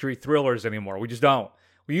comedy, mystery thrillers anymore. We just don't.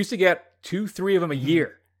 We used to get 2-3 of them a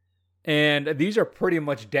year, and these are pretty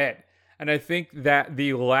much dead. And I think that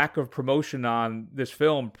the lack of promotion on this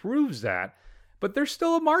film proves that, but there's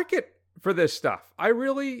still a market for this stuff. I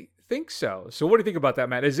really think so. So what do you think about that,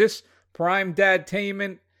 Matt? Is this prime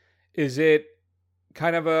dad-tainment? Is it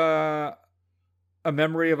kind of a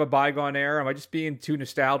memory of a bygone era? Am I just being too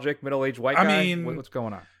nostalgic, middle-aged white guy? I mean, what's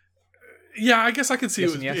going on? Yeah, I guess I could see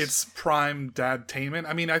yes. It's prime dad-tainment.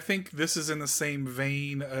 I mean, I think this is in the same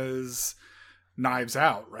vein as Knives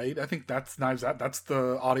Out, right? I think that's Knives Out. That's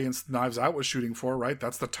the audience Knives Out was shooting for, right?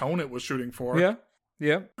 That's the tone it was shooting for.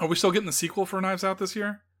 Yeah. Are we still getting the sequel for Knives Out this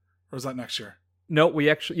year? Or is that next year? No, we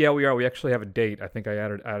are. We actually have a date. I think I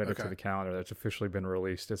added it to the calendar. That's officially been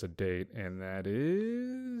released as a date, and that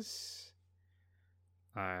is...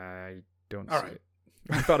 I don't see it.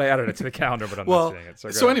 I thought I added it to the calendar, but I'm not seeing it.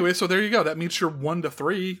 So anyway, so there you go. That means you're 1 to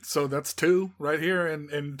 3. So that's 2 right here in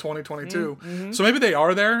 2022. So maybe they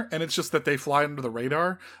are there, and it's just that they fly under the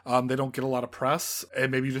radar. They don't get a lot of press,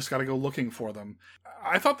 and maybe you just got to go looking for them.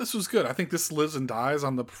 I thought this was good. I think this lives and dies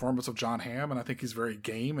on the performance of John Hamm, and I think he's very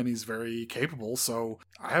game and he's very capable. So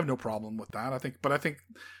I have no problem with that. I think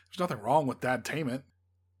there's nothing wrong with dad-tainment.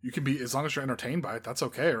 You can be, as long as you're entertained by it, that's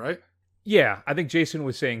okay, right? Yeah, I think Jason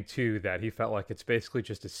was saying, too, that he felt like it's basically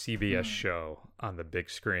just a CBS show on the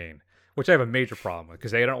big screen, which I have a major problem with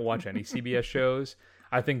because they don't watch any CBS shows.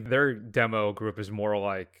 I think their demo group is more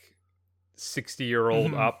like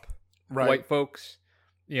 60-year-old up white folks,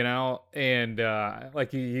 you know? And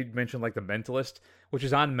like you mentioned, like The Mentalist, which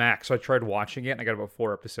is on Max. So I tried watching it, and I got about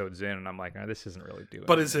 4 episodes in, and I'm like, this isn't really doing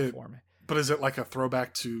anything for me. But is it like a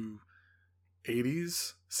throwback to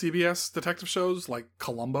 80s CBS detective shows like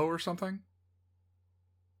Columbo or something?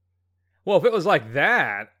 Well, if it was like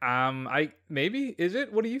that, maybe is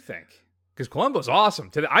it? What do you think? Because Columbo's awesome.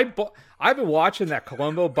 I've been watching that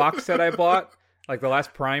Columbo box set I bought like the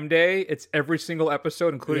last Prime Day. It's every single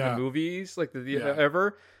episode, including the movies, like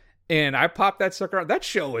ever. And I popped that sucker out. That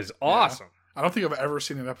show is awesome. Yeah. I don't think I've ever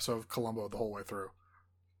seen an episode of Columbo the whole way through.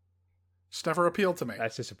 Just never appealed to me.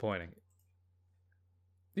 That's disappointing.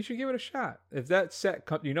 You should give it a shot. If that set,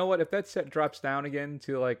 you know what? If that set drops down again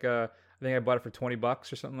to like, I think I bought it for $20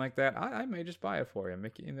 or something like that. I may just buy it for you,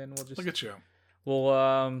 Mickey, and then we'll just look at you. We'll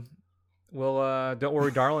Don't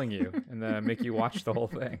Worry, Darling, you, and then make you watch the whole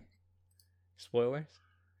thing. Spoilers.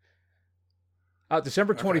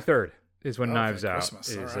 December 23rd is when Knives Out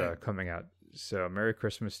is coming out. So Merry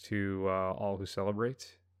Christmas to all who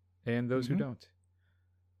celebrate and those who don't.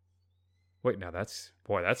 Wait, now that's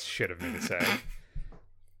shit of me to say.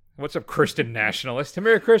 What's up, Christian nationalist?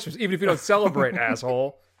 Merry Christmas, even if you don't celebrate,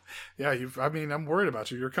 asshole. Yeah, I'm worried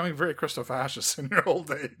about you. You're becoming very Christo-fascist in your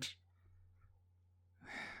old age.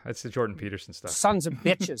 That's the Jordan Peterson stuff. Sons of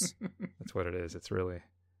bitches. That's what it is. It's really,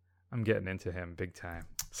 I'm getting into him big time.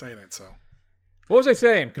 Saying it so. What was I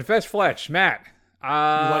saying? Confess Fletch. Matt. You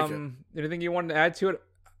like it. Anything you wanted to add to it?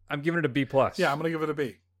 I'm giving it a B+. Yeah, I'm going to give it a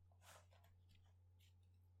B.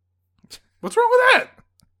 What's wrong with that?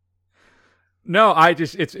 No,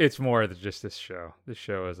 it's more than just this show. This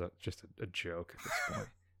show is just a joke at this point.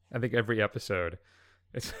 I think every episode,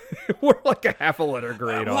 it's we're like a half a letter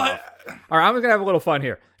grade off. All right, I'm gonna have a little fun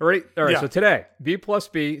here. Ready? All right. Yeah. So today, B plus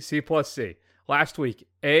B, C plus C. Last week,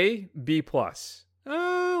 A, B plus.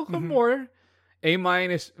 A little more. A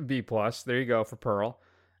minus, B plus. There you go for Pearl.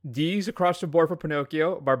 D's across the board for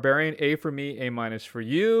Pinocchio. Barbarian, A for me, A minus for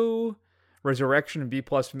you. Resurrection, B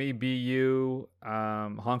plus for me, B you.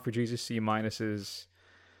 Honk for Jesus, C minuses.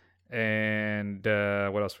 And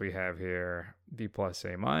what else we have here? B plus,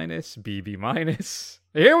 A minus, B minus.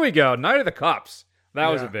 Here we go. Knight of the Cups. That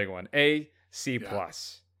was a big one. A, C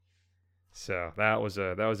plus. So that was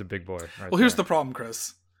a big boy. Well, here's the problem,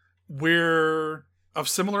 Chris. We're of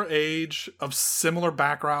similar age, of similar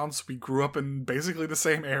backgrounds. We grew up in basically the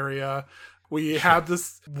same area. We had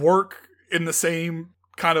this work in the same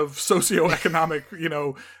kind of socioeconomic,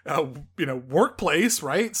 workplace,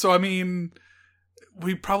 right? So I mean,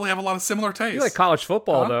 we probably have a lot of similar tastes. You like college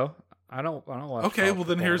football, though. I don't watch. Okay, well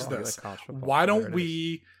then here's this. Why don't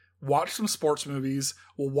we watch some sports movies?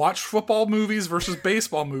 We'll watch football movies versus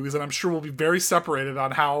baseball movies, and I'm sure we'll be very separated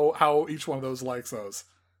on how each one of those likes those.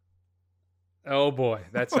 Oh boy,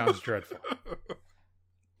 that sounds dreadful.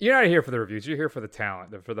 You're not here for the reviews. You're here for the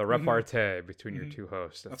talent, for the repartee between your two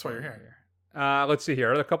hosts. That's why you're here. Let's see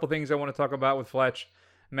here. Are there a couple things I want to talk about with Fletch?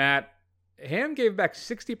 Matt, Ham gave back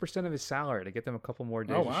 60% of his salary to get them a couple more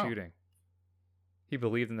days of shooting. He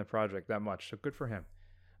believed in the project that much, so good for him.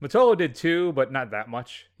 Motolo did too, but not that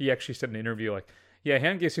much. He actually said in an interview, like, yeah,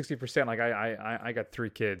 Ham gave 60%. Like, I got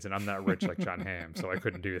 3 kids, and I'm not rich like John Hamm, so I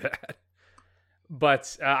couldn't do that.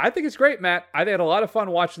 But I think it's great, Matt. I had a lot of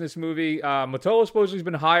fun watching this movie. Motolo supposedly has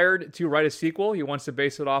been hired to write a sequel. He wants to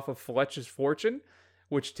base it off of Fletch's Fortune,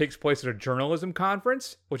 which takes place at a journalism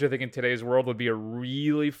conference, which I think in today's world would be a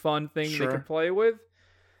really fun thing they could play with.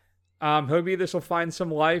 Maybe this will find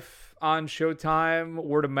some life on Showtime,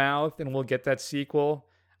 word of mouth, and we'll get that sequel.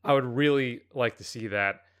 I would really like to see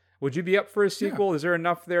that. Would you be up for a sequel? Yeah. Is there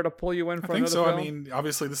enough there to pull you in for another film? I think so. I mean,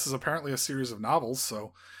 obviously this is apparently a series of novels,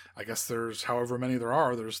 so I guess there's however many there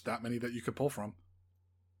are, there's that many that you could pull from.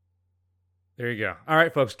 There you go. All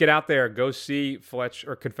right, folks, get out there. Go see Fletch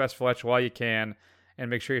or Confess Fletch while you can, and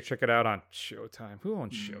make sure you check it out on Showtime. Who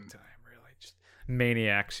owns Showtime, really? Just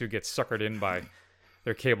maniacs who get suckered in by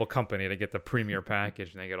their cable company to get the premiere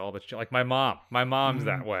package, and they get all the like my mom. My mom's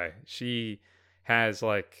that way. She has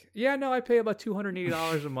I pay about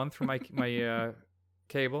 $280 a month for my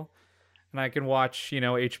cable, and I can watch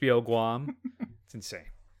HBO Guam. It's insane.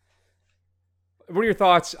 What are your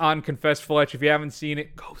thoughts on Confess Fletch? If you haven't seen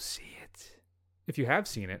it, go see it. If you have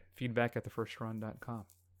seen it, feedback@thefirstrun.com.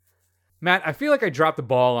 Matt, I feel like I dropped the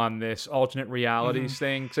ball on this alternate realities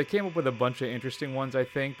thing because I came up with a bunch of interesting ones, I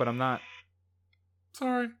think, but I'm not.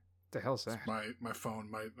 Sorry. What the hell's that? My phone,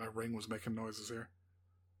 my ring was making noises here.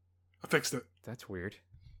 I fixed it. That's weird.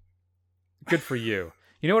 Good for you.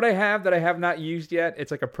 You know what I have that I have not used yet? It's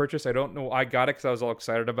like a purchase. I don't know. I got it because I was all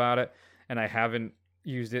excited about it, and I haven't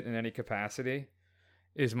used it in any capacity.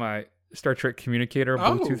 Is my Star Trek communicator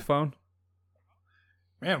Bluetooth phone?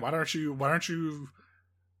 Man, why aren't you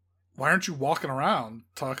walking around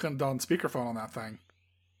talking on speakerphone on that thing?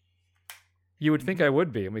 You would think I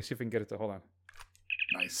would be. Let me see if we can get it to hold on.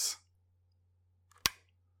 Nice.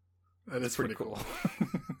 That is pretty cool.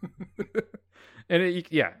 And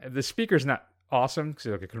the speaker's not awesome because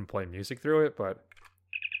I couldn't play music through it,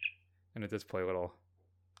 and it does play a little.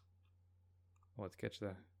 Let's catch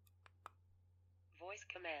that. Voice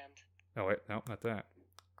command. Oh wait, no, not that.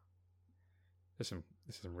 This is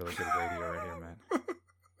some really good radio right here, man.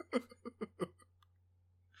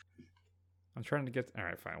 I'm trying to get. All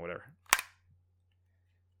right, fine, whatever.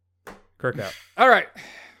 Kirk out. All right,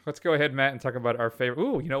 let's go ahead, Matt, and talk about our favorite.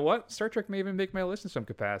 Ooh, you know what? Star Trek may even make my list in some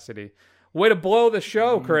capacity. Way to blow the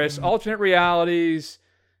show, Chris. Alternate realities.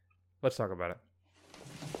 Let's talk about it.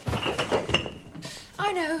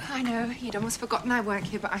 I know. You'd almost forgotten I work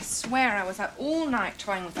here, but I swear I was out all night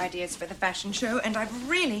toying with ideas for the fashion show, and I've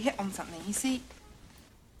really hit on something, you see.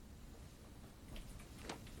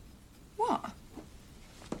 What?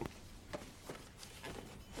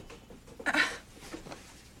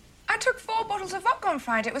 I took 4 bottles of vodka on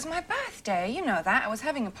Friday. It was my birthday. You know that. I was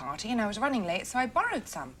having a party, and I was running late, so I borrowed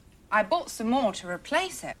some. I bought some more to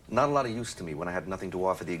replace it. Not a lot of use to me when I had nothing to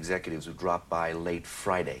offer the executives who dropped by late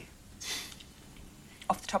Friday.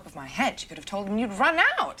 Off the top of my head, you could have told them you'd run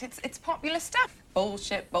out. It's popular stuff.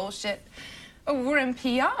 Bullshit. Oh, we're in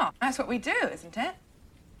PR. That's what we do, isn't it?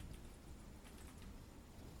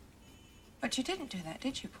 But you didn't do that,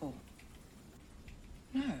 did you, Paul?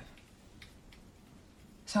 No.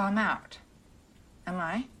 So I'm out. Am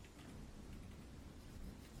I?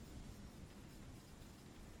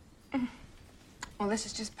 Well, this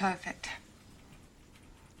is just perfect.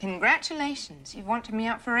 Congratulations. You've wanted me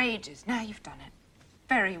out for ages. Now you've done it.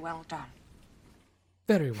 Very well done.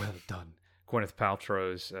 Very well done. Gwyneth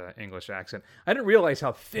Paltrow's English accent. I didn't realize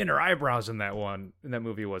how thin her eyebrows in that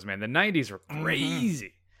movie was, man. The 90s were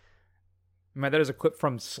crazy. Man, that is a clip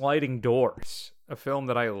from Sliding Doors, a film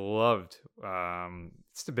that I loved.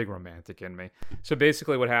 It's the big romantic in me. So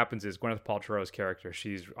basically what happens is Gwyneth Paltrow's character,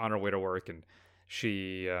 she's on her way to work, and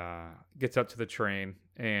she gets up to the train,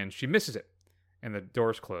 and she misses it, and the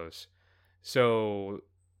doors close. So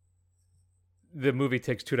the movie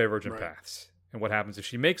takes two divergent paths. And what happens if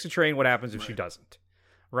she makes a train? What happens if she doesn't?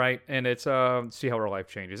 Right? And it's see how her life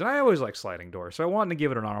changes. And I always like Sliding Doors, so I wanted to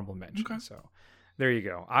give it an honorable mention. Okay. So there you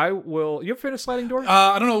go. I will. You ever finished Sliding Doors?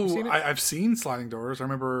 I don't know. I've seen Sliding Doors. I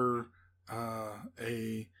remember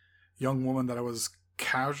a young woman that I was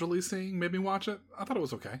casually seeing made me watch it. I thought it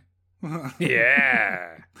was okay.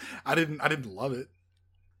 Yeah. I didn't love it.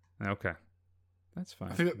 Okay. That's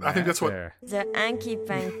fine. I think that's what the Anky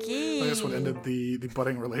Panky. I think that's what ended the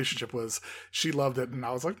budding relationship was. She loved it, and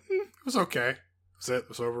I was like, it was okay. That was it. It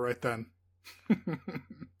was over right then.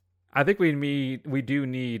 I think we do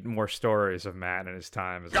need more stories of Matt and his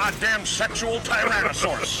time as goddamn sexual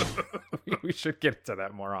tyrannosaurus. We should get into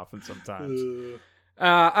that more often sometimes.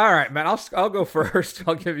 All right, Matt. I'll go first.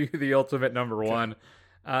 I'll give you the ultimate number one.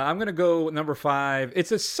 I'm gonna go number 5.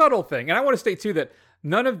 It's a subtle thing, and I want to state too that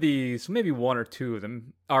none of these, maybe one or two of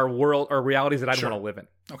them, are realities that I'd want to live in.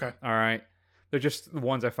 Okay. All right. They're just the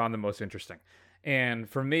ones I found the most interesting. And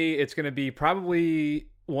for me, it's going to be probably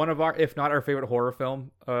one of our, if not our favorite horror film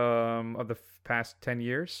of the past 10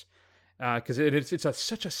 years. Because it's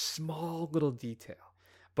such a small little detail.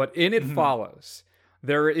 But in it follows,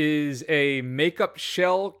 there is a makeup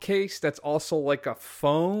shell case that's also like a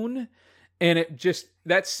phone. And it just,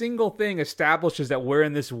 that single thing establishes that we're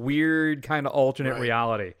in this weird kind of alternate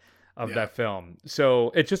reality of that film.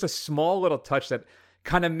 So it's just a small little touch that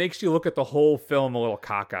kind of makes you look at the whole film a little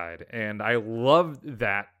cockeyed. And I love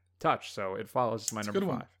that touch. So it follows my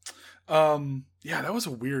number 5. Yeah, that was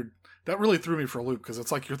a weird, that really threw me for a loop because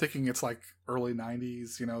it's like you're thinking it's like early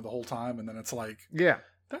 90s, the whole time. And then it's like, yeah,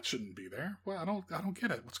 that shouldn't be there. Well, I don't get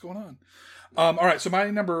it. What's going on? All right. So my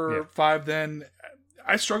number 5 then,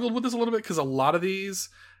 I struggled with this a little bit because a lot of these,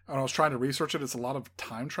 when I was trying to research it, it's a lot of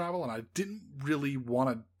time travel, and I didn't really want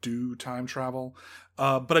to do time travel.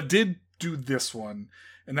 But I did do this one,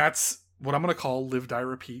 and that's what I'm going to call Live, Die,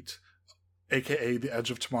 Repeat, a.k.a. The Edge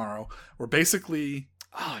of Tomorrow, where basically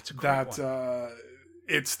it's a great one.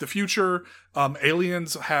 It's the future.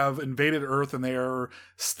 Aliens have invaded Earth, and they are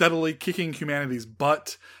steadily kicking humanity's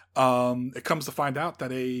butt. It comes to find out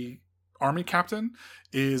that a army captain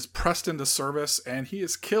is pressed into service, and he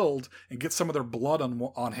is killed and gets some of their blood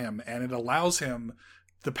on him, and it allows him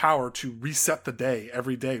the power to reset the day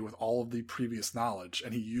every day with all of the previous knowledge,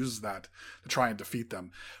 and he uses that to try and defeat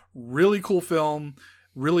them. Really cool film,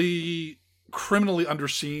 really criminally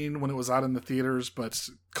underseen when it was out in the theaters, but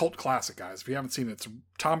cult classic, guys. If you haven't seen it, it's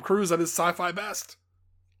Tom Cruise at his sci-fi best.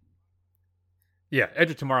 Yeah,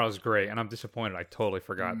 Edge of Tomorrow is great, and I'm disappointed I totally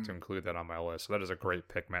forgot to include that on my list. So that is a great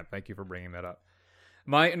pick, Matt. Thank you for bringing that up.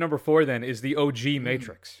 My number 4, then, is the OG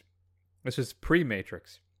Matrix. This is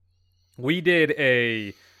pre-Matrix. We did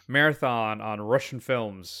a marathon on Russian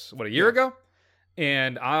films, a year ago?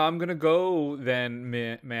 And I'm going to go,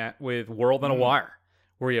 then, Matt, with World on a Wire,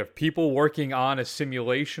 where you have people working on a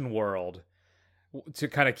simulation world to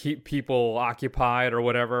kind of keep people occupied or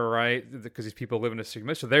whatever, right? Because these people live in a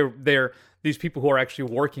simulation. So they're these people who are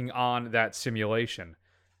actually working on that simulation.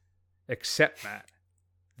 Except, Matt,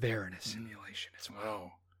 they're in a simulation as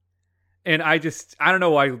well. And I don't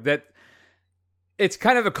know why that. It's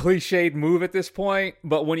kind of a cliched move at this point,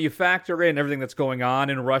 but when you factor in everything that's going on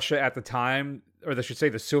in Russia at the time, or I should say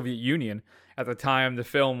the Soviet Union at the time the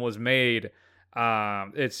film was made,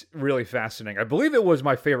 it's really fascinating. I believe it was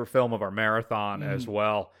my favorite film of our marathon as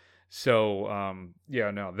well. So,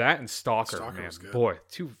 that and Stalker man, was good. Boy,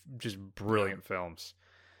 2 just brilliant films.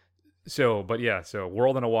 So, so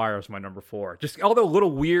World on a Wire is my number 4. Just all the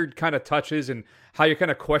little weird kind of touches and how you're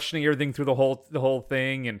kind of questioning everything through the whole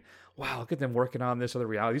thing. And wow, look at them working on this other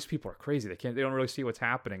reality. These people are crazy. They don't really see what's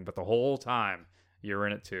happening, but the whole time you're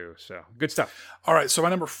in it too. So good stuff. All right. So my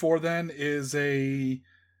number 4 then is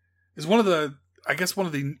one of the,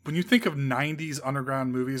 when you think of 90s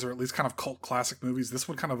underground movies, or at least kind of cult classic movies, this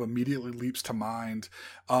one kind of immediately leaps to mind.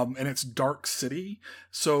 And it's Dark City.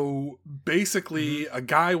 So basically a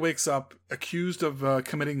guy wakes up accused of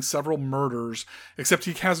committing several murders, except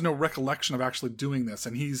he has no recollection of actually doing this.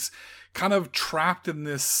 And he's kind of trapped in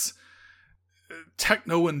this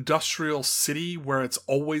techno-industrial city where it's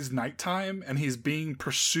always nighttime, and he's being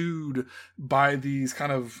pursued by these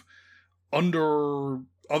kind of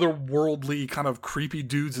otherworldly kind of creepy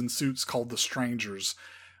dudes in suits called the Strangers.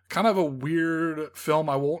 Kind of a weird film.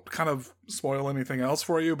 I won't kind of spoil anything else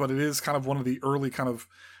for you, but it is kind of one of the early kind of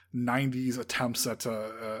 90s attempts at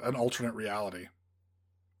an alternate reality.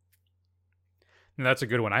 And that's a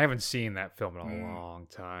good one. I haven't seen that film in a long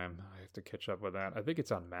time. I have to catch up with that. I think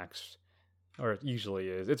it's on Max, or it usually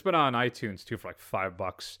is. It's been on iTunes too for like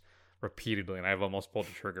 $5 repeatedly, and I've almost pulled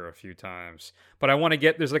the trigger a few times. But I want to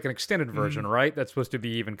get, there's like an extended version, right? That's supposed to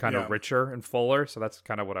be even kind of richer and fuller. So that's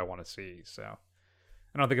kind of what I want to see. So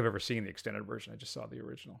I don't think I've ever seen the extended version. I just saw the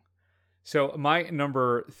original. So my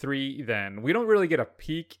number 3 then, we don't really get a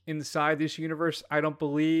peek inside this universe, I don't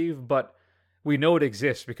believe, but we know it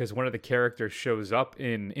exists because one of the characters shows up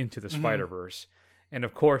in Into the Spider-Verse. And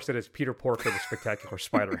of course, that is Peter Porker, the Spectacular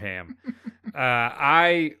Spider-Ham.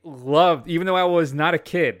 I loved, even though I was not a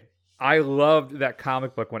kid, I loved that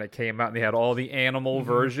comic book when it came out, and they had all the animal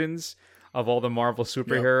versions of all the Marvel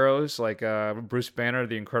superheroes, like Bruce Banner,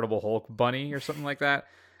 the Incredible Hulk bunny or something like that,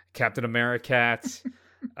 Captain America,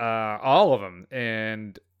 all of them.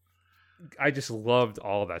 And I just loved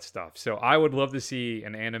all of that stuff. So I would love to see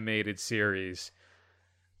an animated series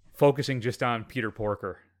focusing just on Peter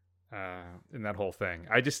Porker in that whole thing.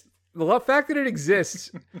 The fact that it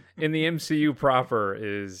exists in the MCU proper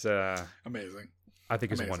is amazing. I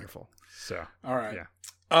think it's wonderful. So, all right. Yeah.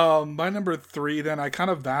 My number 3, then I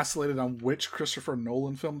kind of vacillated on which Christopher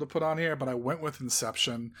Nolan film to put on here, but I went with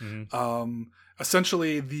Inception.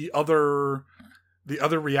 Essentially, the other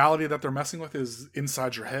reality that they're messing with is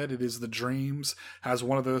inside your head. It is the dreams. Has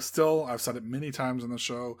one of the, still, I've said it many times in the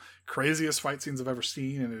show, craziest fight scenes I've ever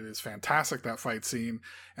seen, and it is fantastic, that fight scene.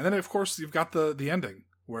 And then, of course, you've got the ending,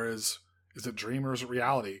 whereas is it dream or is it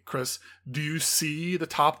reality? Chris, do you see the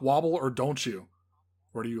top wobble or don't you?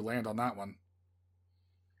 Where do you land on that one?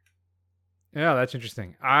 Yeah, that's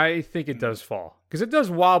interesting. I think it does fall, because it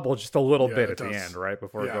does wobble just a little bit at the end, right?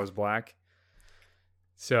 Before it goes black.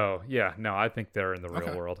 So, yeah, no, I think they're in the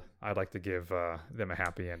real world. I'd like to give them a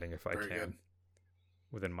happy ending if I can,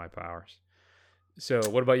 within my powers. So,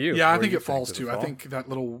 what about you? Yeah, I think it falls too. I think that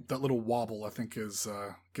little wobble, I think, is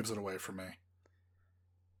gives it away for me.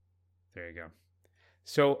 There you go.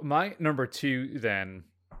 So, my number 2 then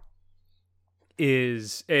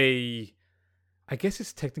is I guess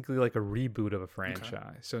it's technically like a reboot of a franchise.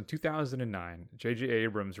 Okay. So, in 2009, J.J.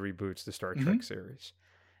 Abrams reboots the Star Trek series.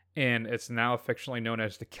 And it's now affectionately known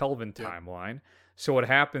as the Kelvin timeline. So what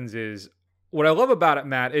happens is, what I love about it,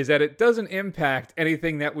 Matt, is that it doesn't impact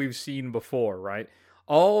anything that we've seen before, right?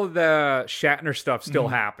 All the Shatner stuff still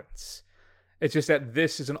happens. It's just that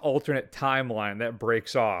this is an alternate timeline that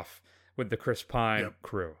breaks off with the Chris Pine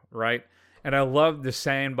crew, right? And I love the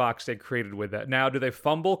sandbox they created with that. Now, do they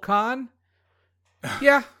fumble Khan?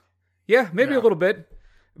 Yeah, maybe a little bit.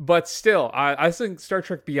 But still, I think Star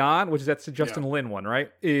Trek Beyond, which is that's the Justin Lin one, right,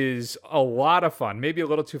 is a lot of fun. Maybe a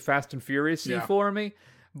little too Fast and Furious-y for me,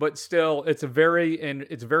 but still, it's very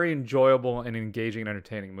enjoyable and engaging and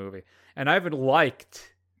entertaining movie. And I've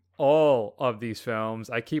liked all of these films.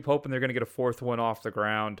 I keep hoping they're going to get a 4th one off the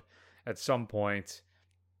ground at some point.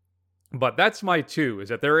 But that's my 2, is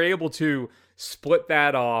that they're able to split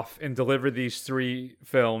that off and deliver these 3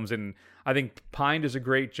 films. And I think Pine does a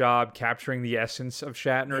great job capturing the essence of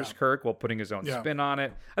Shatner's Kirk while putting his own spin on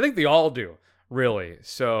it. I think they all do, really.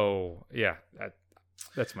 So, yeah,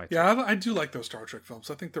 that's my 2. Yeah, I do like those Star Trek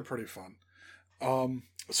films. I think they're pretty fun.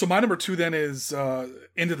 So my number 2 then is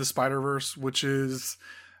Into the Spider-Verse, which is,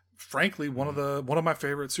 frankly, one of my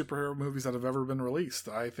favorite superhero movies that have ever been released.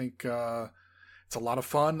 I think it's a lot of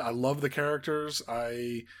fun. I love the characters.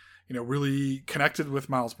 I really connected with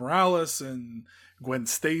Miles Morales and Gwen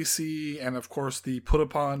Stacy, and of course the put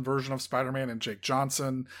upon version of Spider-Man and Jake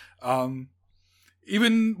Johnson. We'll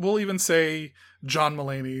even say John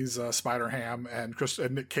Mulaney's Spider-Ham and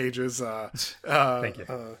Nick Cage's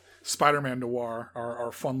Spider-Man Noir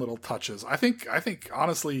are fun little touches. I think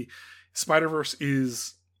honestly, Spider-Verse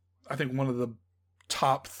is, I think, one of the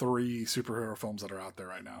top 3 superhero films that are out there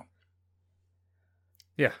right now.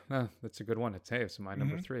 Yeah, that's a good one. It's my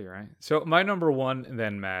number 3, right? So my number 1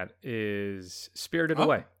 then, Matt, is Spirited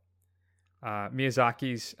Away.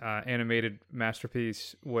 Miyazaki's animated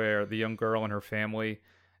masterpiece where the young girl and her family,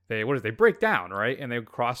 they break down, right? And they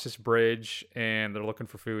cross this bridge and they're looking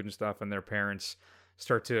for food and stuff, and their parents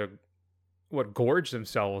start to gorge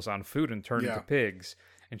themselves on food and turn into pigs.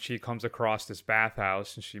 and she comes across this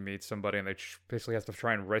bathhouse and she meets somebody, and they basically has to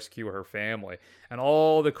try and rescue her family and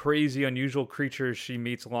all the crazy, unusual creatures she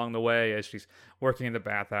meets along the way as she's working in the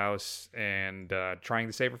bathhouse and trying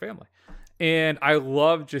to save her family. And I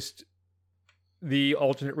love just the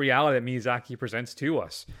alternate reality that Miyazaki presents to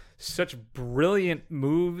us. Such brilliant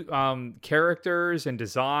characters and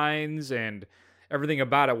designs and everything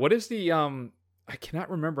about it. What is the I cannot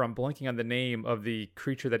remember. I'm blanking on the name of the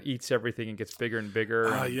creature that eats everything and gets bigger and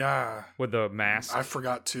bigger. Yeah. With the mask. I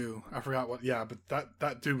forgot too. I forgot what. Yeah, but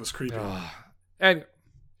that dude was creepy. And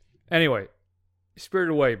anyway,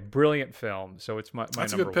 Spirited Away, brilliant film. So it's my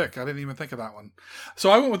That's a number good pick. one. I didn't even think of that one. So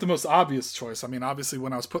I went with the most obvious choice. I mean, obviously,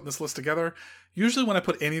 when I was putting this list together, usually when I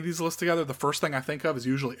put any of these lists together, the first thing I think of is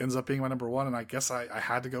usually ends up being my number one. And I guess I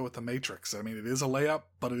had to go with The Matrix. I mean, it is a layup,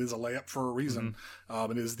 but it is a layup for a reason.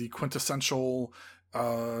 It is the quintessential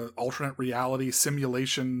alternate reality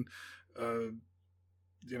simulation,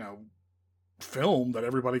 film that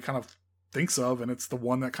everybody kind of thinks of. And it's the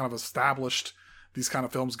one that kind of established these kind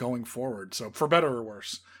of films going forward. So for better or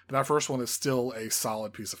worse, but that first one is still a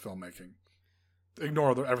solid piece of filmmaking.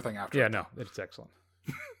 Ignore everything after. Yeah, no, it's excellent.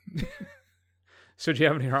 So do you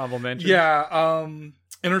have any honorable mentions? Yeah,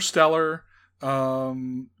 Interstellar,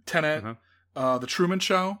 Tenet, The Truman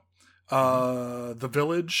Show, The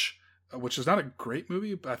Village, which is not a great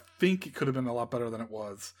movie, but I think it could have been a lot better than it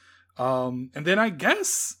was. And then I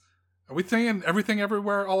guess, are we thinking Everything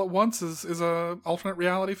Everywhere All at Once is a alternate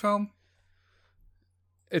reality film?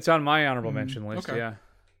 It's on my honorable mention list, okay. yeah.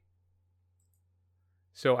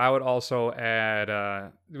 So I would also add,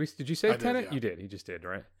 did you say Tenet? Yeah. You did. You just did,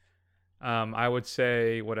 right? I would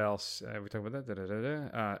say, what else? We talked about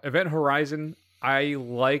that. Event Horizon. I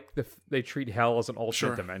like they treat hell as an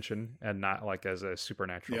alternate dimension and not like as a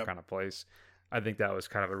supernatural kind of place. I think that was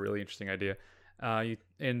kind of a really interesting idea.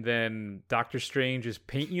 And then Doctor Strange's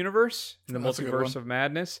Paint Universe in the Multiverse of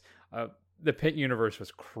Madness. The Paint Universe was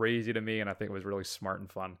crazy to me, and I think it was really smart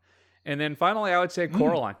and fun. And then finally, I would say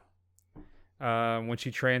Coraline. When she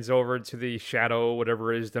trans over to the shadow,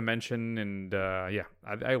 whatever it is, dimension. And I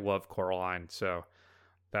love Coraline. So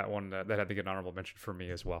that one, that had to get an honorable mention for me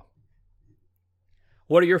as well.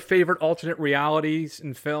 What are your favorite alternate realities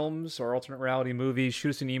in films or alternate reality movies? Shoot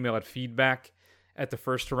us an email at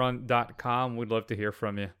feedback@thefirstrun.com. We'd love to hear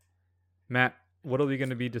from you. Matt, what are we going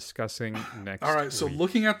to be discussing next All right, so week?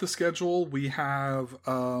 looking at the schedule, we have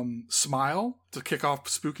Smile to kick off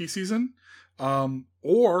spooky season,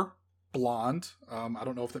 or Blonde. I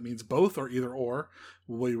don't know if that means both or either or.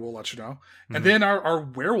 We will let you know. And then our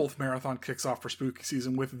Werewolf Marathon kicks off for spooky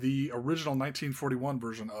season with the original 1941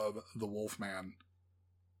 version of The Wolfman.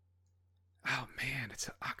 Oh, man, it's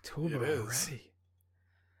October already.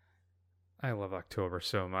 I love October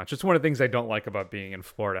so much. It's one of the things I don't like about being in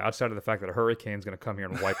Florida, outside of the fact that a hurricane's going to come here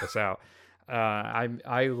and wipe us out.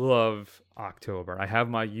 I love October. I have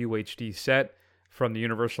my UHD set from the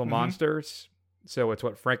Universal Monsters. So it's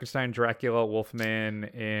Frankenstein, Dracula, Wolfman,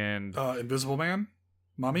 and Invisible Man,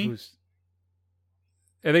 Mummy.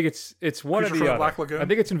 I think it's one Creature of from the the other. Black Lagoon? I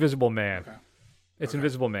think it's Invisible Man. Okay. It's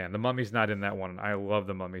Invisible Man. The Mummy's not in that one. I love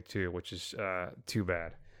the Mummy too, which is too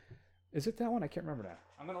bad. Is it that one? I can't remember now.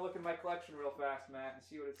 I'm gonna look in my collection real fast, Matt, and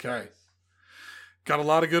see what it says. Got a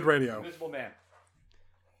lot of good radio. Invisible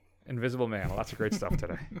Man. Lots of great stuff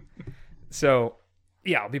today. So,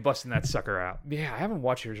 yeah, I'll be busting that sucker out. Yeah, I haven't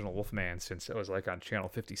watched the original Wolfman since it was like on Channel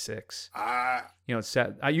 56. It's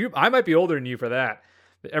sad. I might be older than you for that.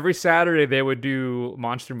 Every Saturday they would do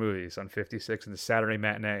monster movies on 56 in the Saturday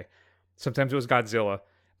matinee. Sometimes it was Godzilla,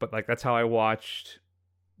 but like that's how I watched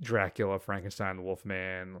Dracula, Frankenstein, the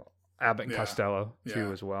Wolfman, Abbott and Costello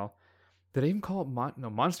too as well. Did I even call it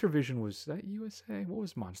Monster Vision? Was that USA? What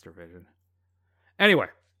was Monster Vision? Anyway,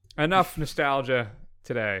 enough nostalgia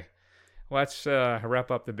today. Let's wrap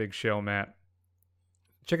up the big show, Matt.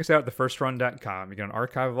 Check us out at thefirstrun.com. You get an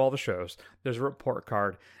archive of all the shows. There's a report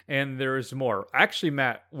card, and there's more. Actually,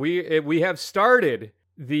 Matt, we have started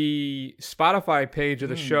the Spotify page of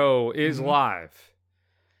the show is live.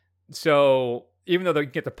 So even though they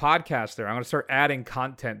can get the podcast there, I'm going to start adding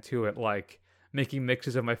content to it, like making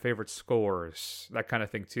mixes of my favorite scores, that kind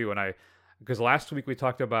of thing too. And because last week we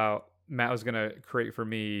talked about Matt was going to create for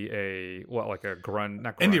me a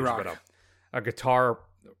indie rock, but a guitar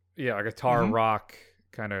rock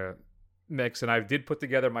kind of mix, and I did put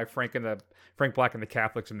together my Frank Black and the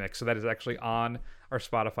Catholics mix, so that is actually on our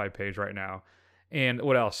Spotify page right now. And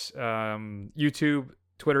what else? YouTube,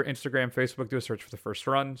 Twitter, Instagram, Facebook. Do a search for The First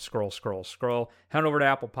Run. Scroll. Head over to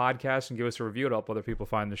Apple Podcasts and give us a review to help other people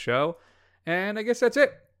find the show. And I guess that's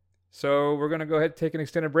it. So we're going to go ahead and take an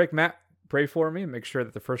extended break. Matt, pray for me. Make sure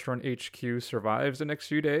that the First Run HQ survives the next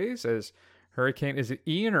few days as Hurricane, is it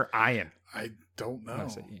Ian or Ian? I don't know. I'm going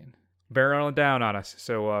to say Ian. Barreling down on us.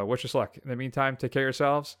 So wish us luck. In the meantime, take care of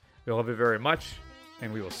yourselves. We love you very much,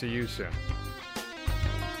 and we will see you soon.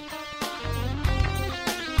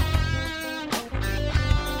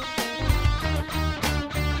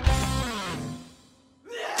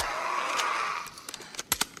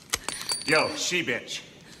 Yo, she bitch.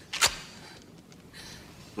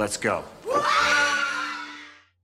 Let's go.